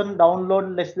a person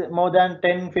download more than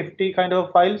 10, 50 kind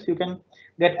of files, you can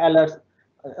get alerts.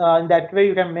 In that way,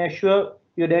 you can make sure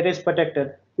your data is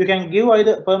protected. You can give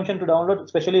either permission to download,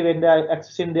 especially when they are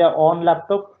accessing their own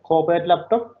laptop, corporate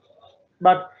laptop.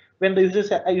 But when the user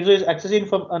is accessing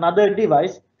from another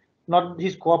device, not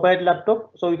his corporate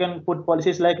laptop, so you can put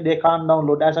policies like they can't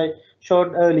download, as I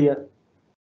showed earlier.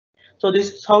 So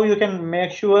this is how you can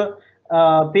make sure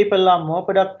people are more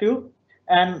productive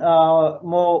and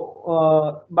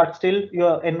but still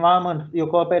your environment, your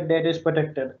corporate data is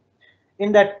protected.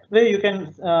 In that way, you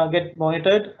can get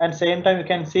monitored, and same time you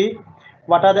can see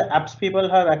what are the apps people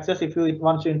have access if you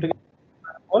want to integrate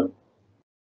all.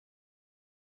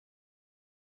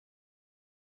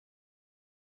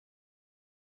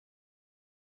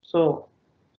 So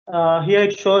here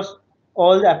it shows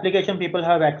all the application people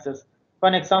have access. For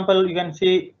an example, you can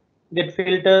see get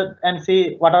filtered and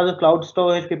see what are the cloud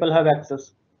storage people have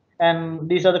access. And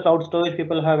these are the cloud storage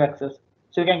people have access.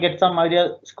 So you can get some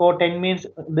idea. Score 10 means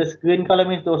this green color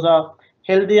means those are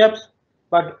healthy apps,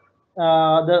 but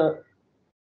the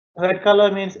red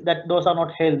color means that those are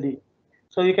not healthy.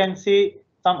 So you can see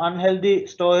some unhealthy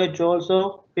storage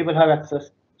also people have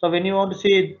access. So when you want to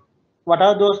see what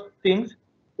are those things,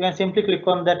 you can simply click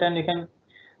on that and you can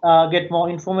get more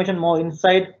information, more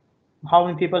insight, how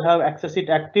many people have accessed it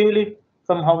actively,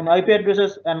 from how many IP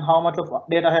addresses and how much of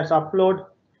data has uploaded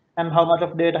and how much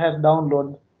of data has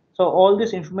downloaded. So all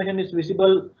this information is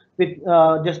visible with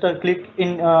just a click.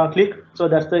 So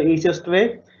that's the easiest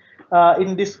way.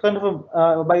 In this kind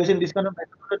of by using this kind of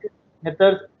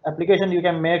method application, you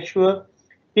can make sure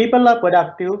people are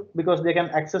productive because they can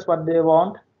access what they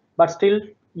want, but still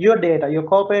your data, your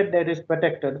corporate data is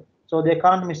protected, so they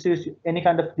can't misuse any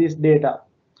kind of this data.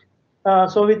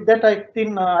 So with that, I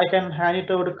think I can hand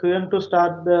it over to Kiran to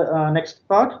start the next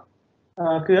part.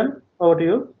 Kiran, over to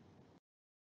you.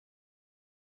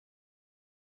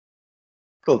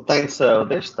 Cool. Thanks,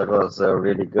 Udesh. That was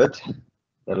really good.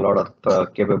 There are a lot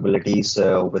of capabilities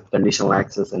with conditional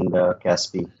access and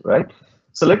CASP, right?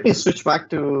 So let me switch back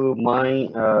to my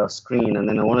screen, and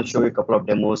then I want to show you a couple of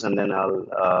demos, and then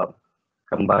I'll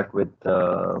come back with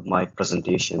my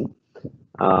presentation.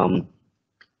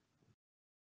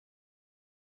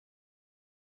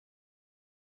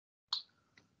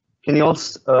 Can you all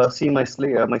see my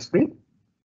screen?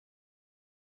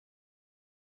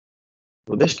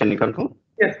 Udesh, can you confirm?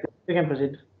 Yes, you can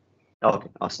proceed. Okay,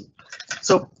 awesome.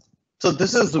 So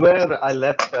this is where I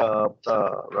left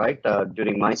right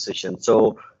during my session.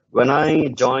 So when I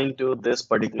joined to this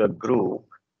particular group,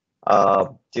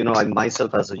 I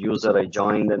myself as a user, I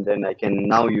joined, and then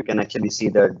you can actually see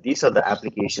that these are the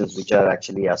applications which are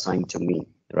actually assigned to me,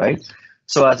 right?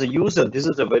 So as a user, this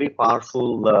is a very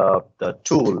powerful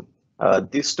tool.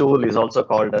 This tool is also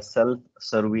called a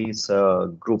self-service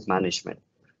group management.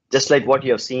 Just like what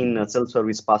you have seen,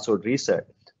 self-service password reset,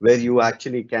 where you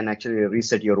actually can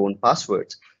reset your own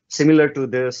passwords. Similar to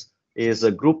this is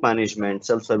a group management,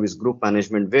 self-service group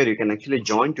management, where you can actually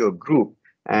join to a group,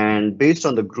 and based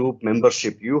on the group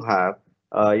membership you have,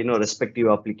 respective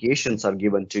applications are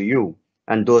given to you,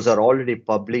 and those are already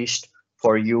published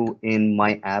for you in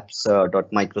my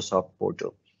apps.microsoft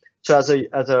portal. So as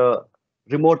a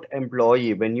remote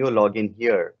employee, when you log in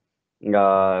here,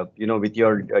 with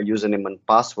your username and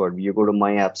password, you go to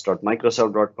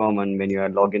myapps.microsoft.com, and when you are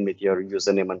logging with your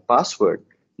username and password,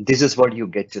 this is what you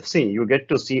get to see. You get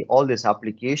to see all these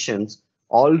applications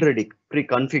already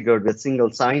pre-configured with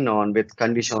single sign-on, with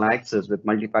conditional access, with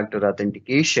multi-factor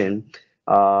authentication,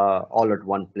 all at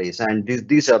one place. And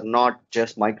these are not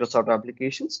just Microsoft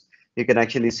applications. You can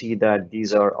actually see that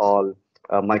these are all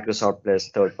Microsoft plus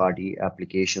third-party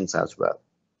applications as well,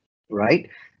 right?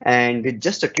 And with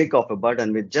just a click of a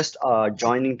button, with just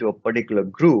joining to a particular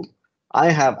group, I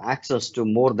have access to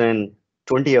more than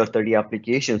 20 or 30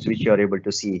 applications, which you are able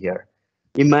to see here.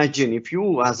 Imagine if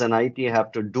you as an IT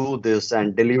have to do this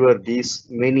and deliver these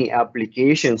many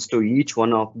applications to each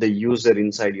one of the user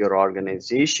inside your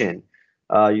organization.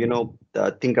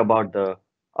 Think about the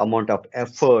amount of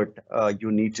effort you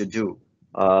need to do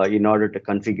in order to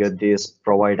configure this,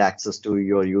 provide access to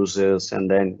your users,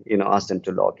 and then ask them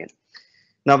to log in.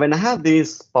 Now, when I have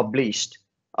these published,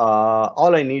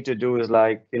 all I need to do is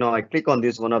I click on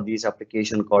this one of these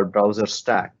application called Browser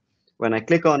Stack. When I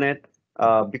click on it,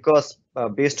 because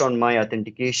based on my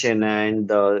authentication and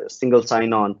the single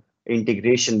sign-on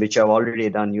integration, which I've already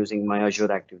done using my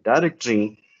Azure Active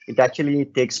Directory, it actually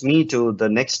takes me to the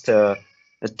next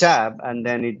tab, and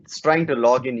then it's trying to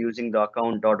log in using the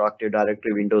account.active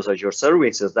directory Windows Azure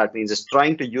Services. That means it's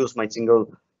trying to use my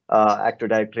single Active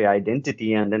Directory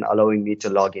identity and then allowing me to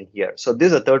log in here. So this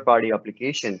is a third-party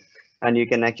application, and you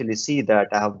can actually see that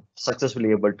I have successfully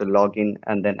able to log in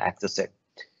and then access it.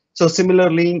 So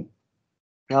similarly,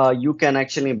 you can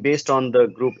actually, based on the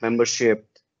group membership,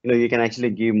 you can actually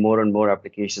give more and more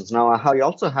applications. Now, I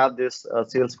also have this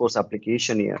Salesforce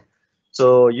application here.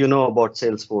 So you know about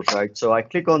Salesforce, right? So I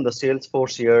click on the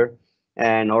Salesforce here,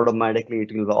 and automatically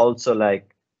it will also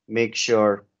make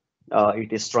sure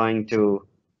it is trying to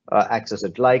access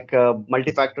it. Like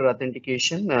multi-factor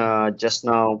authentication, just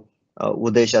now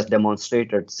Udesh has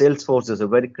demonstrated, Salesforce is a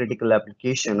very critical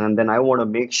application, and then I want to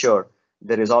make sure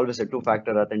there is always a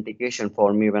two-factor authentication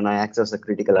for me when I access a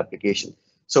critical application.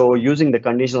 So using the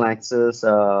conditional access,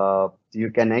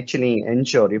 you can actually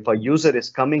ensure if a user is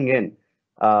coming in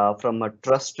from a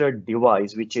trusted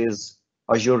device, which is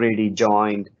Azure ready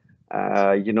joined,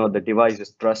 the device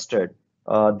is trusted,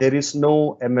 there is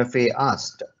no MFA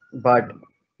asked. But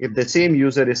if the same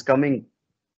user is coming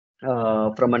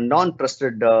from a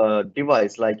non-trusted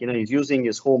device, like he's using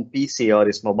his home PC or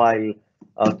his mobile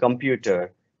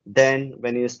computer, then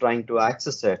when he is trying to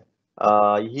access it,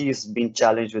 he is being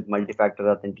challenged with multi-factor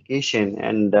authentication.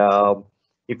 And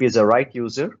if he's a right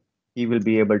user, he will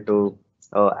be able to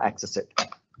access it.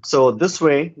 So this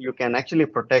way, you can actually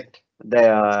protect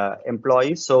the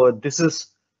employees. So this is,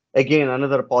 again,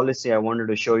 another policy I wanted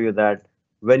to show you, that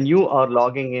when you are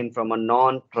logging in from a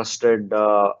non-trusted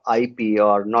IP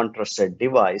or non-trusted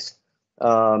device,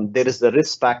 there is the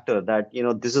risk factor that,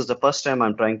 this is the first time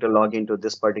I'm trying to log into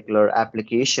this particular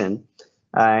application,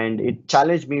 and it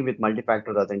challenged me with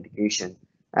multi-factor authentication.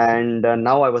 And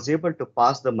now I was able to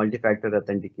pass the multi-factor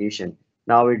authentication.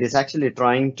 Now it is actually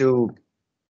trying to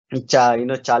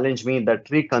challenge me that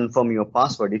reconfirm your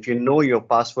password. If you know your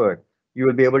password, you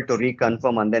will be able to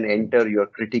reconfirm and then enter your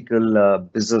critical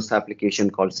business application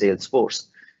called Salesforce.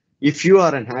 If you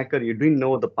are a hacker, you didn't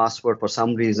know the password for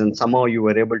some reason, somehow you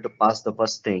were able to pass the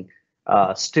first thing,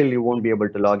 still you won't be able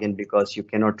to log in because you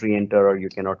cannot re-enter or you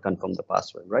cannot confirm the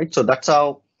password, right? So that's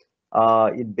how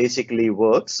it basically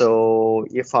works. So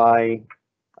if I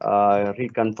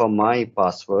reconfirm my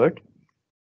password,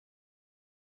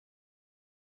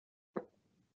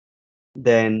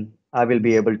 then I will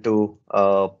be able to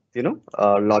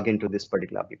log into this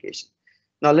particular application.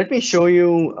 Now let me show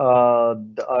you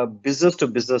the business to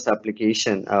business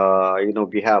application.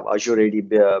 We have Azure AD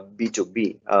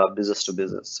B2B, business to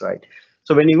business, right?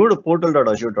 So when you go to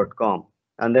portal.azure.com,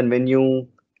 and then when you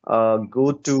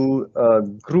go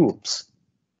to groups,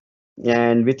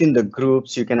 and within the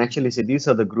groups, you can actually see these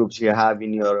are the groups you have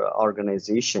in your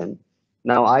organization.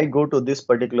 Now I go to this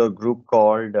particular group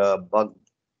called bug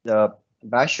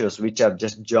bashers, which I've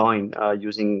just joined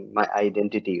using my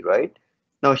identity, right?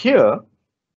 Now here,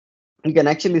 you can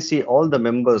actually see all the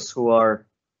members who are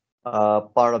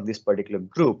part of this particular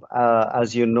group.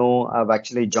 As you know, I've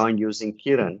actually joined using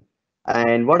Kiran.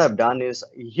 And what I've done is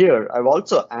here, I've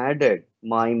also added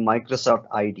my Microsoft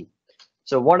ID.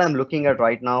 So what I'm looking at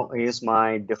right now is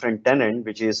my different tenant,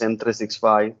 which is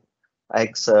M365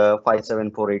 x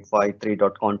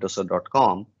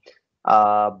 57485.3.contoso.com.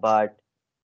 But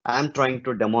I'm trying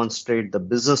to demonstrate the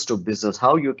business to business,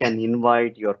 how you can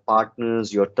invite your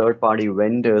partners, your third party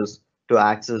vendors to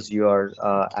access your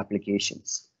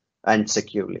applications and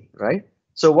securely, right?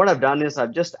 So what I've done is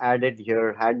I've just added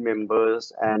here, add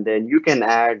members, and then you can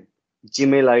add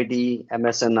Gmail ID,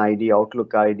 MSN ID,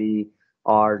 Outlook ID,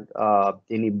 or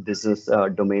any business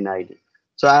domain ID.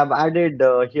 So I've added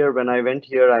here, when I went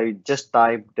here, I just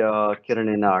typed Kiran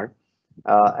NR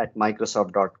at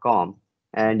Microsoft.com,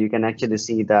 and you can actually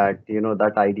see that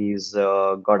that ID is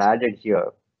got added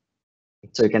here.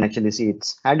 So you can actually see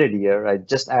it's added here. I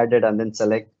just added and then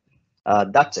select.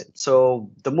 That's it. So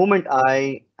the moment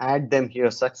I add them here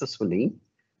successfully,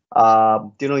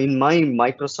 in my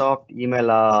Microsoft email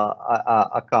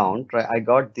account, right, I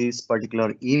got this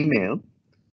particular email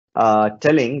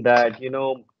telling that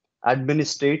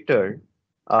administrator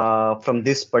from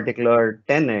this particular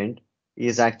tenant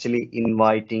is actually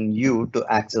inviting you to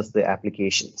access the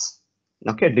applications.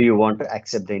 Okay, do you want to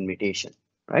accept the invitation?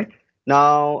 Right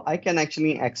now, I can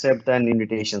actually accept an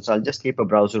invitation. So I'll just keep a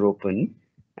browser open,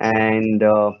 and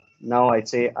now I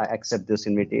say I accept this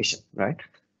invitation. Right.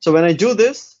 So when I do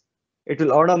this, it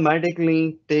will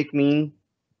automatically take me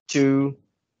to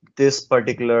this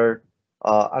particular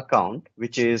account,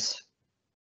 which is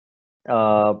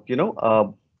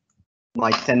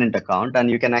my tenant account.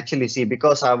 And you can actually see,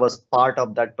 because I was part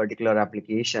of that particular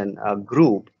application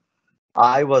group,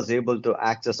 I was able to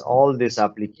access all these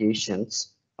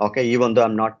applications, okay, even though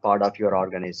I'm not part of your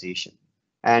organization.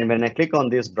 And when I click on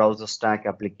this browser stack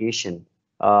application,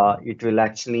 it will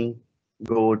actually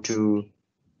go to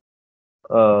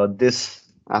this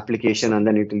application, and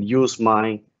then it will use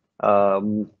my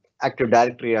Active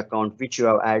Directory account, which you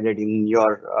have added in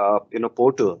your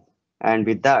portal. And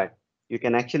with that, you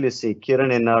can actually see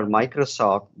KiranNR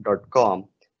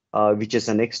which is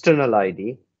an external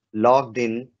ID logged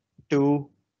in to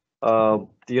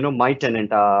my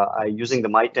tenant using the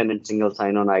my tenant single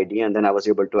sign-on ID, and then I was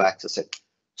able to access it.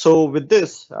 So with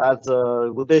this, as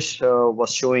Udesh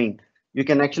was showing, you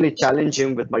can actually challenge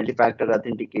him with multi-factor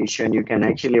authentication. You can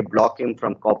actually block him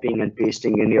from copying and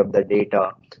pasting any of the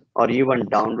data, or even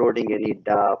downloading any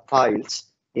files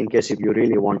in case if you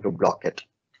really want to block it.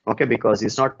 Okay, because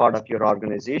he's not part of your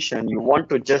organization. You want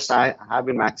to just have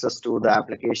him access to the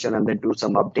application and then do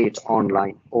some updates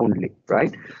online only,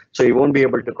 right? So you won't be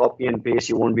able to copy and paste.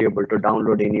 You won't be able to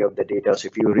download any of the data. So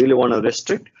if you really want to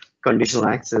restrict, conditional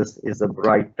access is the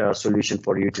right solution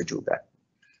for you to do that.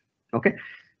 Okay.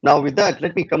 Now with that,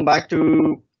 let me come back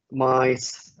to my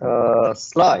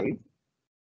slide.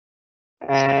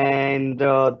 And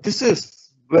this is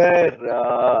where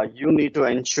you need to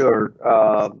ensure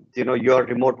your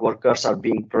remote workers are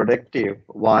being productive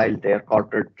while their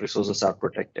corporate resources are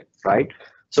protected, right?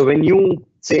 So when you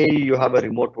say you have a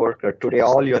remote worker today,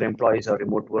 all your employees are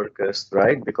remote workers,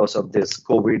 right? Because of this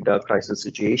COVID crisis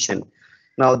situation.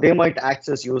 Now they might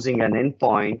access using an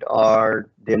endpoint, or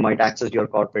they might access your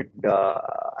corporate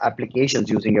applications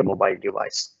using a mobile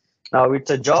device. Now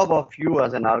it's a job of you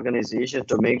as an organization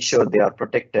to make sure they are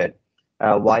protected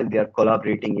while they are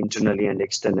collaborating internally and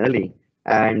externally,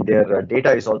 and their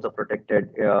data is also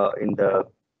protected in the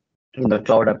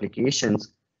cloud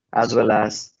applications, as well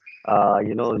as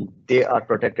they are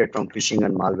protected from phishing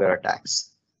and malware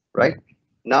attacks. Right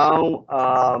now,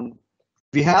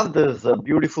 we have this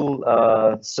beautiful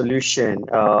solution,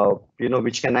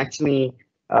 which can actually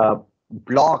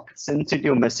block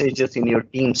sensitive messages in your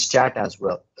Teams chat as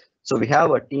well. So we have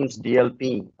a Teams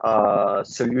DLP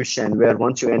solution where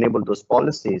once you enable those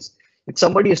policies, if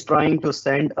somebody is trying to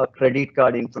send a credit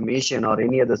card information or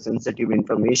any other sensitive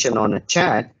information on a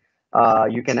chat,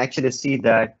 you can actually see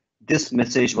that this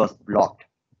message was blocked,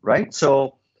 right?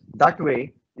 So that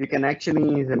way you can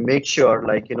actually make sure,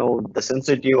 the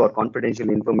sensitive or confidential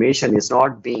information is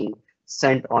not being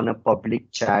sent on a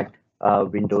public chat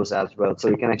windows as well. So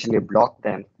you can actually block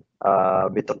them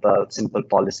with a simple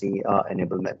policy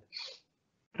enablement.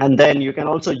 And then you can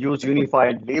also use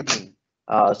unified labeling.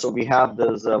 So we have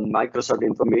this Microsoft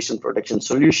Information Protection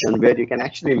solution where you can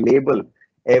actually label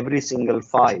every single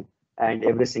file and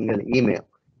every single email.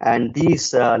 And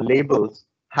these labels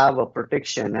have a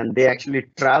protection, and they actually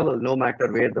travel no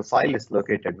matter where the file is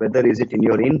located, whether is it in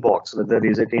your inbox, whether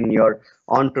is it in your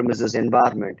on-premises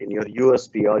environment, in your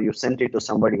USB, or you sent it to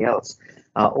somebody else.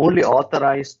 Only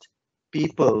authorized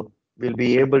people will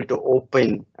be able to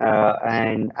open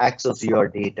and access your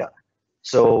data.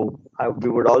 So we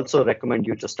would also recommend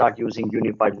you to start using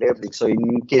unified labeling. So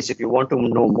in case if you want to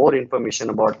know more information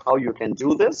about how you can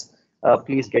do this,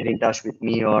 please get in touch with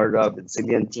me or with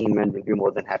ZILLIOne team, and we'll be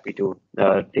more than happy to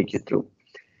take you through.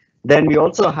 Then we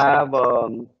also have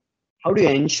how do you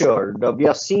ensure that we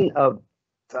have seen a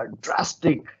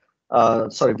drastic,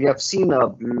 we have seen a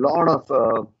lot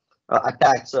of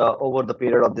attacks over the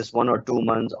period of this 1 or 2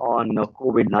 months on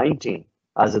COVID-19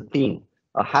 as a theme.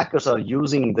 Hackers are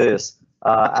using this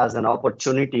as an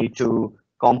opportunity to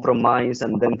compromise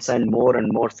and then send more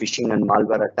and more phishing and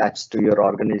malware attacks to your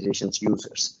organization's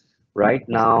users. Right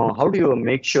now, how do you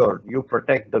make sure you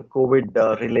protect the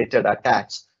COVID related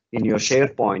attacks in your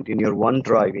SharePoint, in your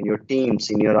OneDrive, in your Teams,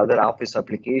 in your other Office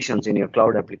applications, in your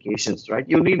cloud applications, right?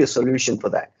 You need a solution for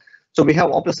that. So we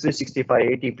have Office 365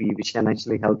 ATP, which can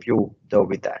actually help you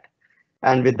with that.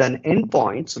 And with an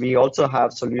endpoints, we also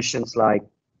have solutions like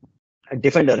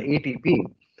Defender ATP,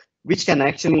 which can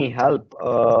actually help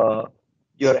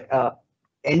your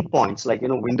endpoints like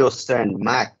Windows 10,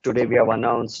 Mac. Today we have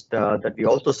announced that we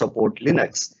also support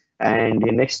Linux. And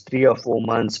in next 3 or 4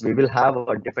 months, we will have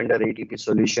a Defender ATP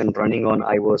solution running on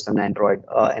iOS and Android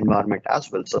environment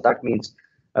as well. So that means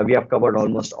we have covered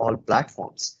almost all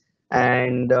platforms.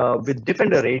 And with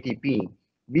Defender ATP,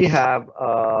 we have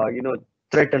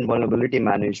threat and vulnerability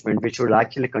management, which will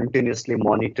actually continuously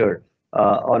monitor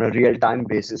on a real-time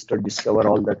basis to discover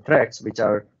all the threats which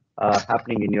are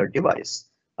happening in your device.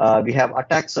 We have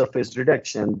attack surface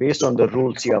reduction based on the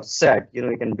rules you have set.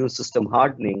 You can do system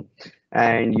hardening,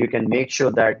 and you can make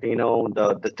sure that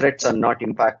the threats are not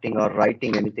impacting or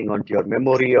writing anything onto your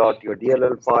memory or to your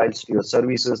DLL files, to your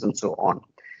services, and so on.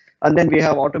 And then we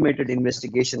have automated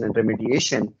investigation and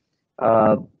remediation,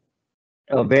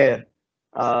 where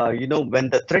when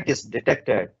the threat is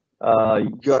detected,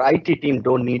 your IT team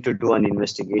don't need to do an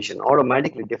investigation.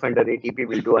 Automatically, Defender ATP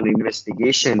will do an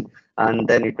investigation, and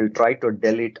then it will try to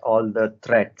delete all the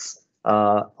threats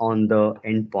on the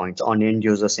endpoints, on end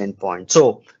users' endpoint.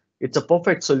 So it's a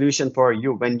perfect solution for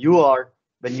you when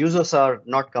users are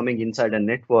not coming inside a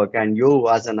network, and you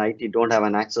as an IT don't have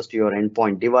an access to your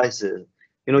endpoint devices.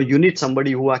 You need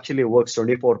somebody who actually works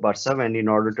 24/7 in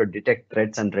order to detect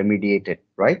threats and remediate it,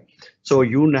 right? So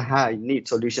you need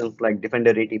solutions like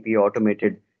Defender ATP,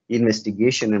 automated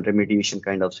investigation and remediation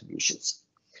kind of solutions.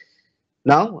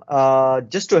 Now,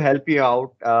 just to help you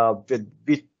out,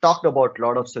 we talked about a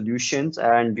lot of solutions,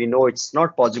 and we know it's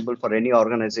not possible for any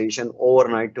organization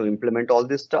overnight to implement all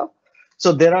this stuff.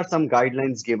 So there are some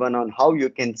guidelines given on how you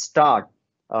can start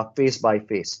phase by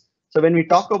phase. So when we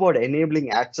talk about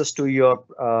enabling access to your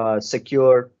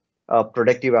secure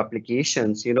productive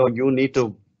applications, you need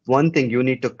to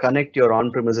connect your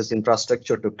on-premises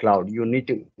infrastructure to cloud. You need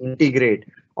to integrate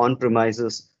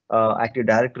on-premises Active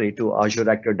Directory to Azure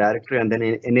Active Directory, and then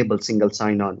enable single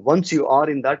sign-on. Once you are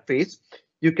in that phase,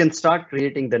 you can start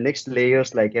creating the next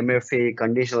layers like MFA,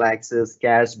 conditional access,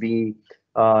 CASB,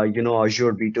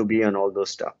 Azure B2B, and all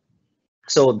those stuff.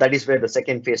 So that is where the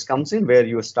second phase comes in, where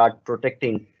you start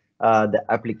protecting the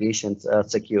applications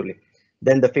securely.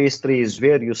 Then the phase 3 is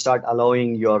where you start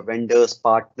allowing your vendors,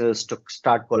 partners to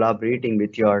start collaborating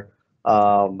with your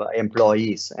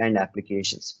employees and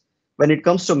applications. When it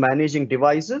comes to managing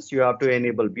devices, you have to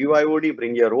enable BYOD,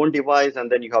 bring your own device,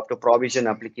 and then you have to provision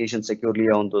applications securely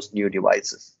on those new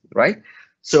devices, right?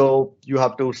 So you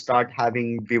have to start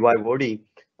having BYOD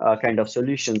kind of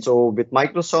solution. So with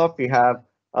Microsoft, we have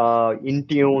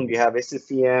Intune, we have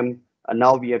SCCM, and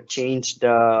now we have changed,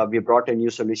 we brought a new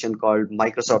solution called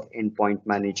Microsoft Endpoint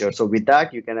Manager. So with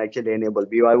that, you can actually enable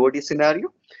BYOD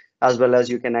scenario, as well as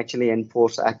you can actually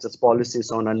enforce access policies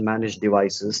on unmanaged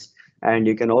devices. And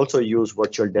you can also use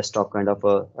virtual desktop kind of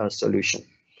a solution.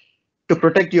 To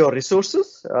protect your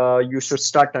resources, you should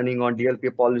start turning on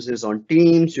DLP policies on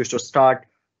Teams. You should start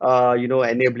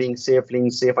enabling safe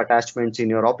links, safe attachments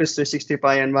in your Office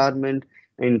 365 environment.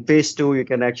 In phase 2, you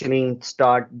can actually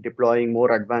start deploying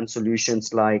more advanced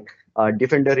solutions like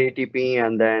Defender ATP,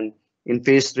 and then in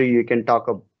phase 3, you can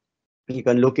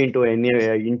look into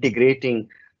integrating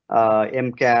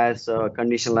MCAS,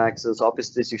 conditional access, Office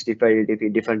 365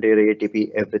 ATP, Defender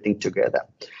ATP, everything together.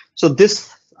 So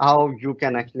this how you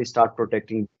can actually start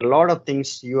protecting. A lot of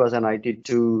things you as an IT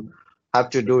have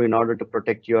to do in order to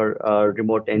protect your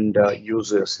remote end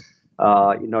users.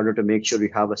 In order to make sure you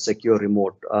have a secure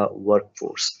remote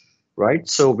workforce, right?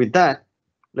 So with that,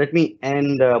 let me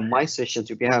end my sessions.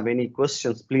 If you have any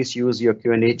questions, please use your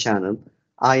Q&A channel.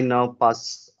 I now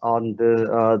pass on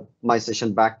my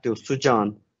session back to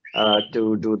Sujan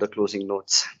to do the closing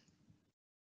notes.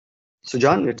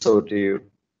 Sujan, it's over to you.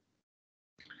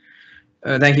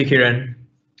 Thank you, Kiran.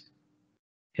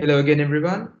 Hello again,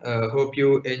 everyone. Hope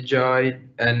you enjoyed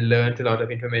and learned a lot of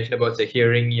information about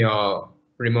securing your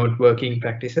remote working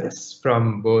practices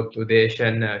from both Udesh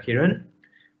and Kiran.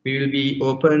 We will be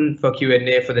open for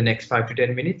Q&A for the next 5 to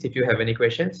 10 minutes. If you have any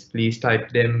questions, please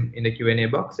type them in the Q&A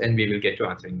box and we will get to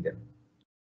answering them.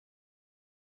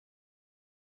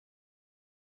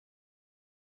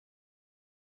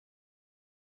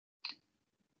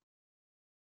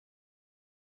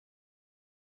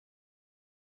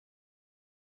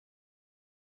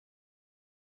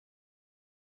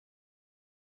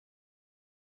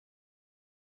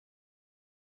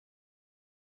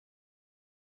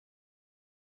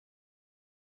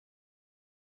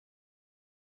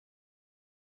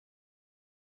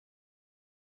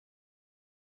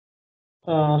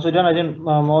 So John, I think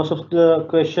most of the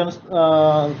questions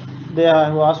they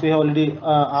have asked we have already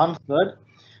answered.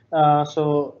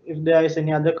 So if there is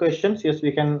any other questions, yes,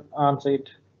 we can answer it.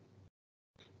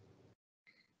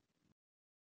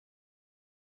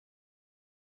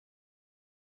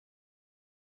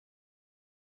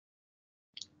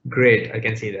 Great, I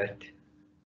can see that.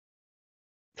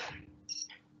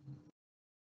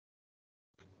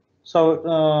 So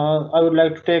I would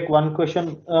like to take one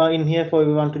question in here for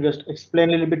everyone to just explain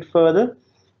a little bit further.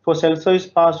 For self-service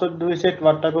password reset,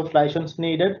 what type of license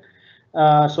needed?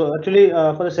 So actually,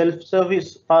 for the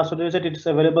self-service password reset, it's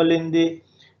available in the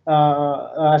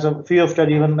as a free of charge,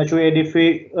 even actually AD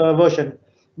free version.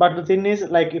 But the thing is,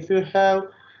 like if you have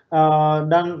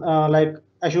done like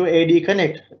Azure AD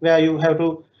Connect, where you have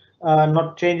to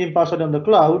not changing password on the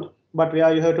cloud, but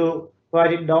where you have to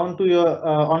write it down to your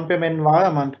on-prem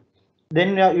environment,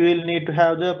 then you will need to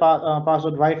have the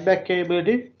password write back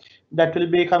capability that will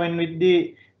be coming with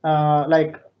the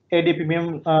like AD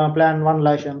Premium Plan 1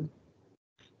 license.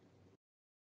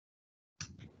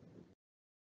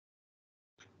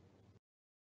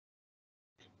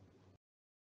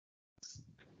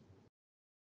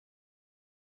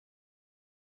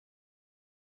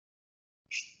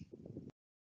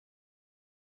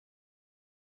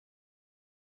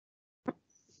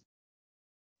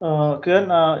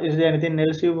 Kiran, is there anything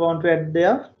else you want to add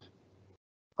there?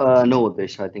 No,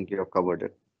 Udesh, I think you have covered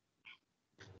it.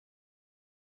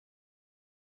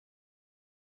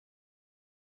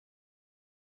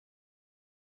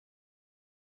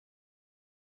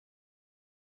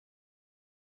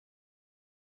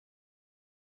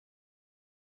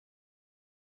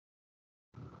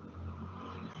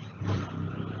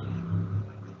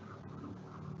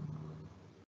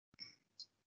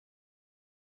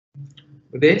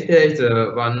 Udesh, there is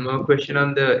one more question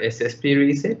on the SSP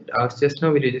reset. Asked just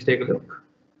now, will you just take a look?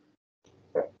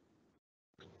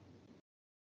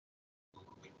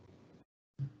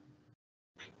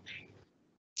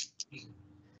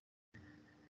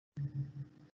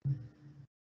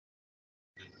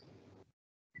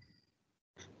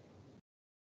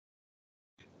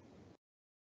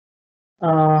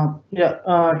 Yeah,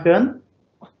 Kiran.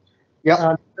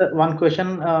 Yeah. One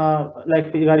question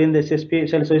like regarding the SSP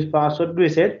self-service password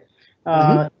reset.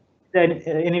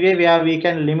 Anyway, where we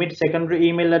can limit secondary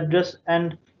email address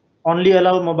and only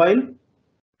allow mobile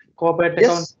corporate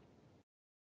account.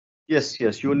 Yes.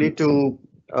 You need to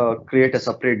create a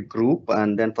separate group,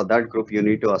 and then for that group, you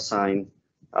need to assign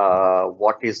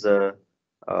what is the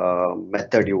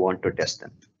method you want to test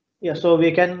them. Yeah, so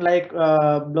we can like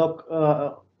block,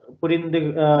 put in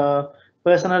the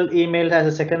personal email as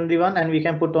a secondary one, and we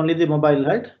can put only the mobile,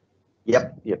 right?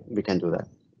 Yep, we can do that.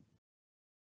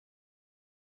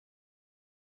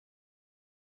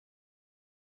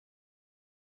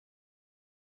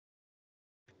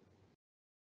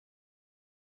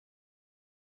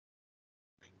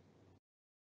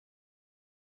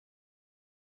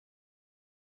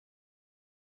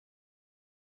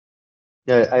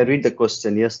 Yeah, I read the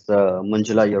question. Yes,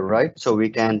 Manjula, you're right. So we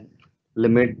can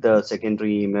limit the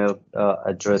secondary email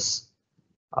address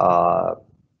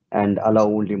and allow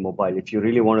only mobile. If you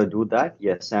really want to do that,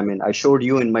 yes. I mean, I showed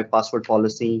you in my password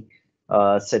policy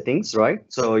settings, right?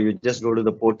 So you just go to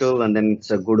the portal and then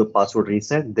it's a go to password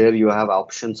reset. There you have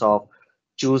options of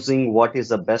choosing what is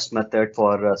the best method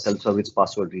for self-service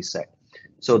password reset.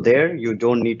 So there you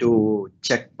don't need to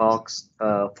check box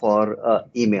for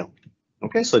email.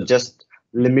 Okay, so just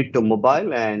limit to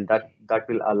mobile, and that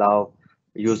will allow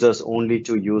users only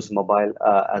to use mobile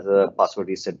as a password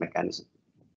reset mechanism.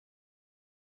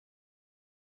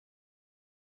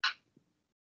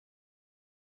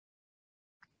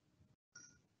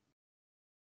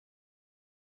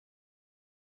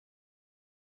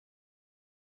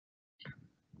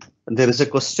 There is a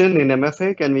question in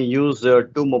MFA, can we use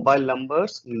two mobile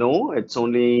numbers? No, it's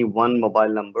only one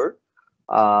mobile number.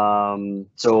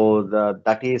 So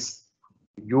that is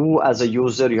you as a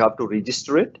user, you have to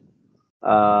register it.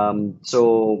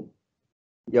 So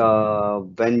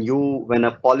when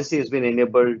a policy has been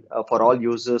enabled for all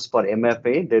users for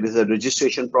MFA, there is a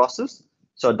registration process.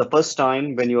 So at the first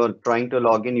time when you are trying to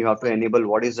log in, you have to enable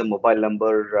what is the mobile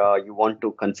number you want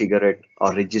to configure it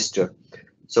or register.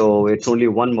 So it's only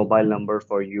one mobile number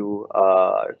for you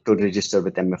to register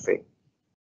with MFA.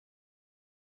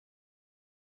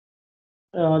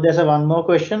 There's one more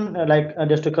question,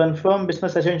 just to confirm,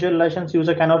 business essential license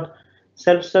user cannot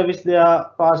self-service their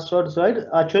passwords, right?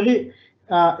 Actually,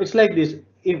 it's like this.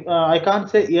 If I can't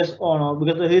say yes or no,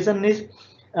 because the reason is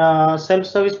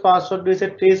self-service password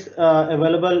reset is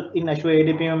available in Azure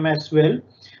ADPM as well,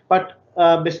 but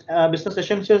business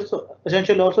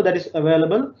essential also that is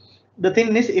available. The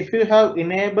thing is, if you have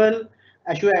enabled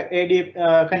Azure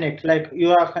AD Connect, like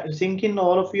you are syncing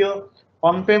all of your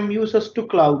on-prem users to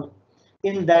cloud.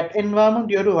 In that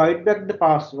environment, you have to write back the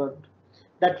password.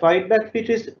 That write back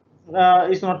feature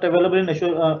is not available in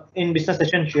Azure in Business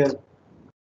Essential.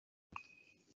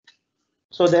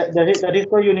 So that is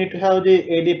why you need to have the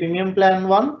AD Premium Plan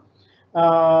one.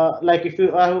 Like if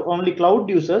you have only cloud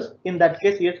users, in that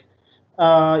case, yes,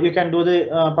 you can do the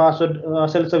password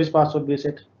self-service password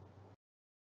reset.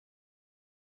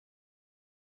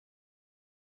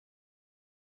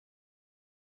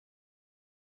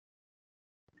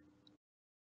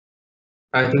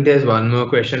 I think there's one more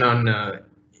question on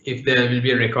if there will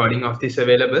be a recording of this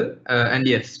available. And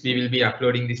yes, we will be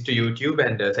uploading this to YouTube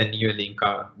and sending you a link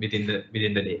within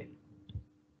the day.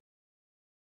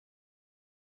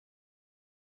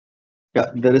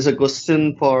 Yeah, there is a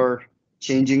question for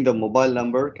changing the mobile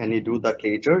number. Can you do that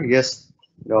later? Yes,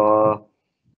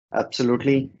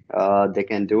 absolutely. They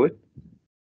can do it.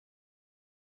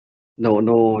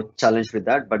 No challenge with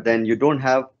that. But then you don't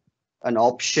have an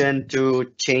option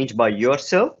to change by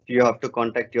yourself. You have to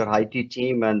contact your IT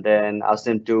team and then ask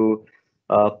them to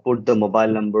put the mobile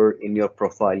number in your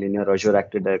profile, in your Azure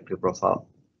Active Directory profile,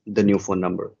 the new phone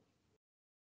number.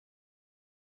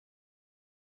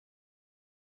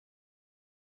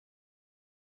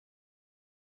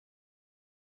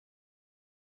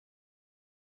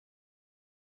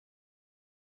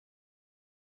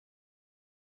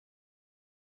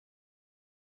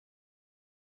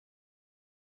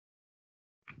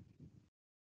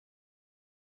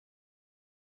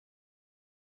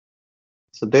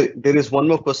 So there is one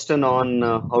more question on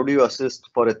how do you assist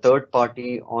for a third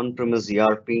party on-premise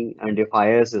ERP and if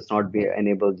IaaS is not be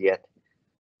enabled yet?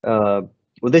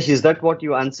 Udesh, is that what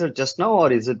you answered just now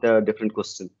or is it a different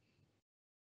question?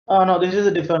 No, this is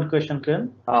a different question,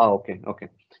 Ken. Okay.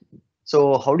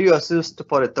 So how do you assist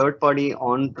for a third party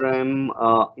on-prem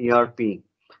ERP?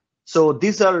 So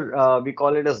these are, we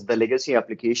call it as the legacy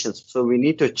applications. So we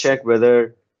need to check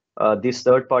whether these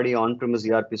third-party on-premise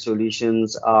ERP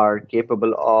solutions are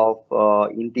capable of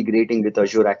integrating with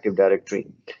Azure Active Directory.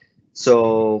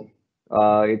 So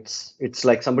it's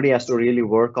like somebody has to really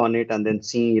work on it and then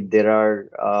see if there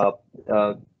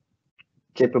are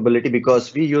capability,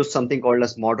 because we use something called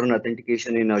as modern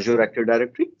authentication in Azure Active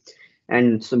Directory.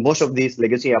 And so most of these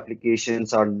legacy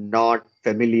applications are not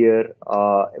familiar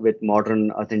with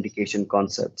modern authentication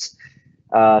concepts.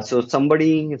 So some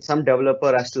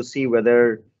developer has to see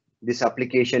whether this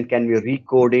application can be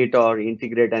recoded or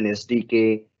integrate an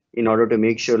SDK in order to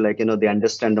make sure, like, they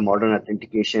understand the modern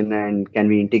authentication and can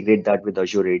we integrate that with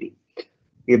Azure AD.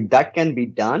 If that can be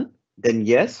done, then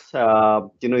yes,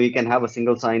 you can have a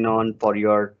single sign-on for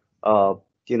your,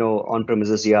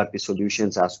 on-premises ERP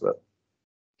solutions as well.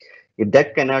 If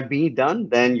that cannot be done,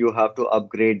 then you have to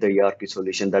upgrade the ERP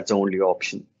solution. That's the only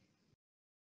option.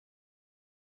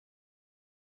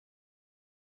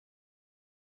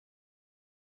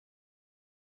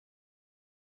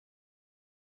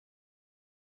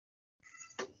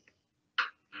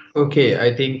 Okay,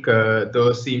 I think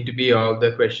those seem to be all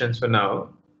the questions for now.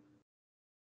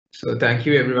 So thank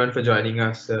you everyone for joining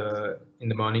us in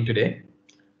the morning today.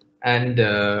 And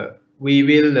we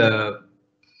will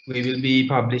be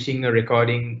publishing a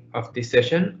recording of this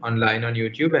session online on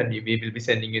YouTube, and we will be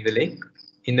sending you the link.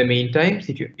 In the meantime,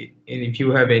 if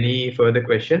you have any further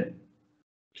question,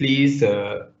 please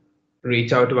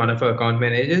reach out to one of our account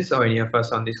managers or any of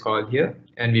us on this call here,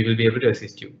 and we will be able to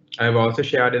assist you. I have also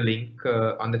shared a link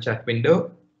on the chat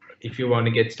window if you want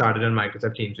to get started on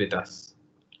Microsoft Teams with us.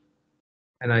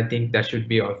 And I think that should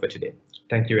be all for today.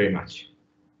 Thank you very much.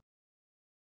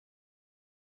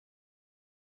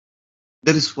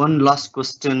 There is one last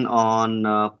question on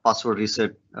password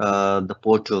reset, the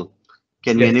portal.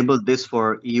 Can we enable this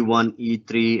for E1,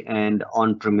 E3, and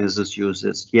on-premises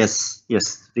users? Yes,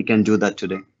 we can do that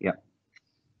today. Yeah.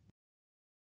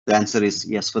 The answer is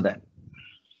yes for that.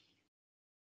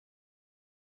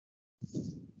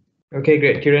 Okay,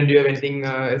 great. Kiran, do you have anything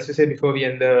else to say before we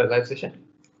end the live session?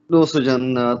 No,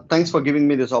 Sujan, thanks for giving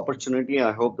me this opportunity.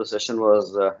 I hope the session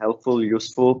was helpful,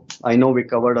 useful. I know we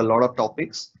covered a lot of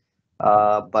topics,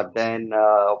 but then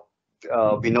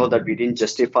we know that we didn't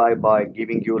justify by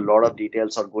giving you a lot of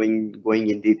details or going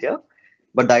in detail.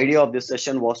 But the idea of this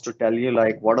session was to tell you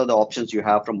like what are the options you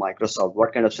have from Microsoft,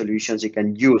 what kind of solutions you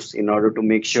can use in order to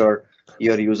make sure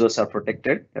your users are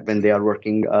protected when they are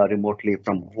working remotely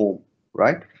from home,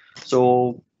 right?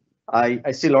 So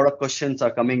I see a lot of questions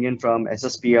are coming in from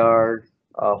SSPR,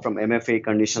 from MFA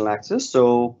conditional access.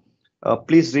 So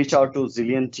please reach out to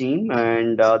ZILLIOne team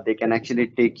and they can actually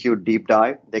take you deep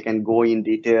dive. They can go in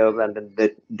detail and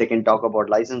then they can talk about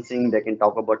licensing. They can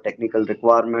talk about technical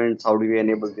requirements. How do we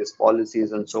enable these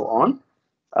policies and so on.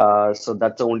 So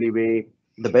that's the only way,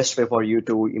 the best way for you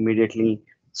to immediately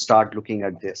start looking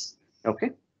at this.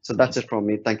 Okay, so that's it from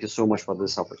me. Thank you so much for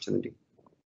this opportunity.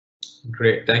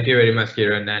 Great. Thank you very much,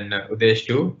 Kiran and Udesh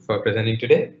too for presenting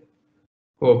today.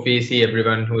 Hope we see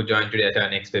everyone who joined today at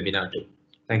our next webinar too.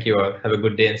 Thank you all. Have a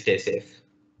good day and stay safe.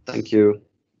 Thank you.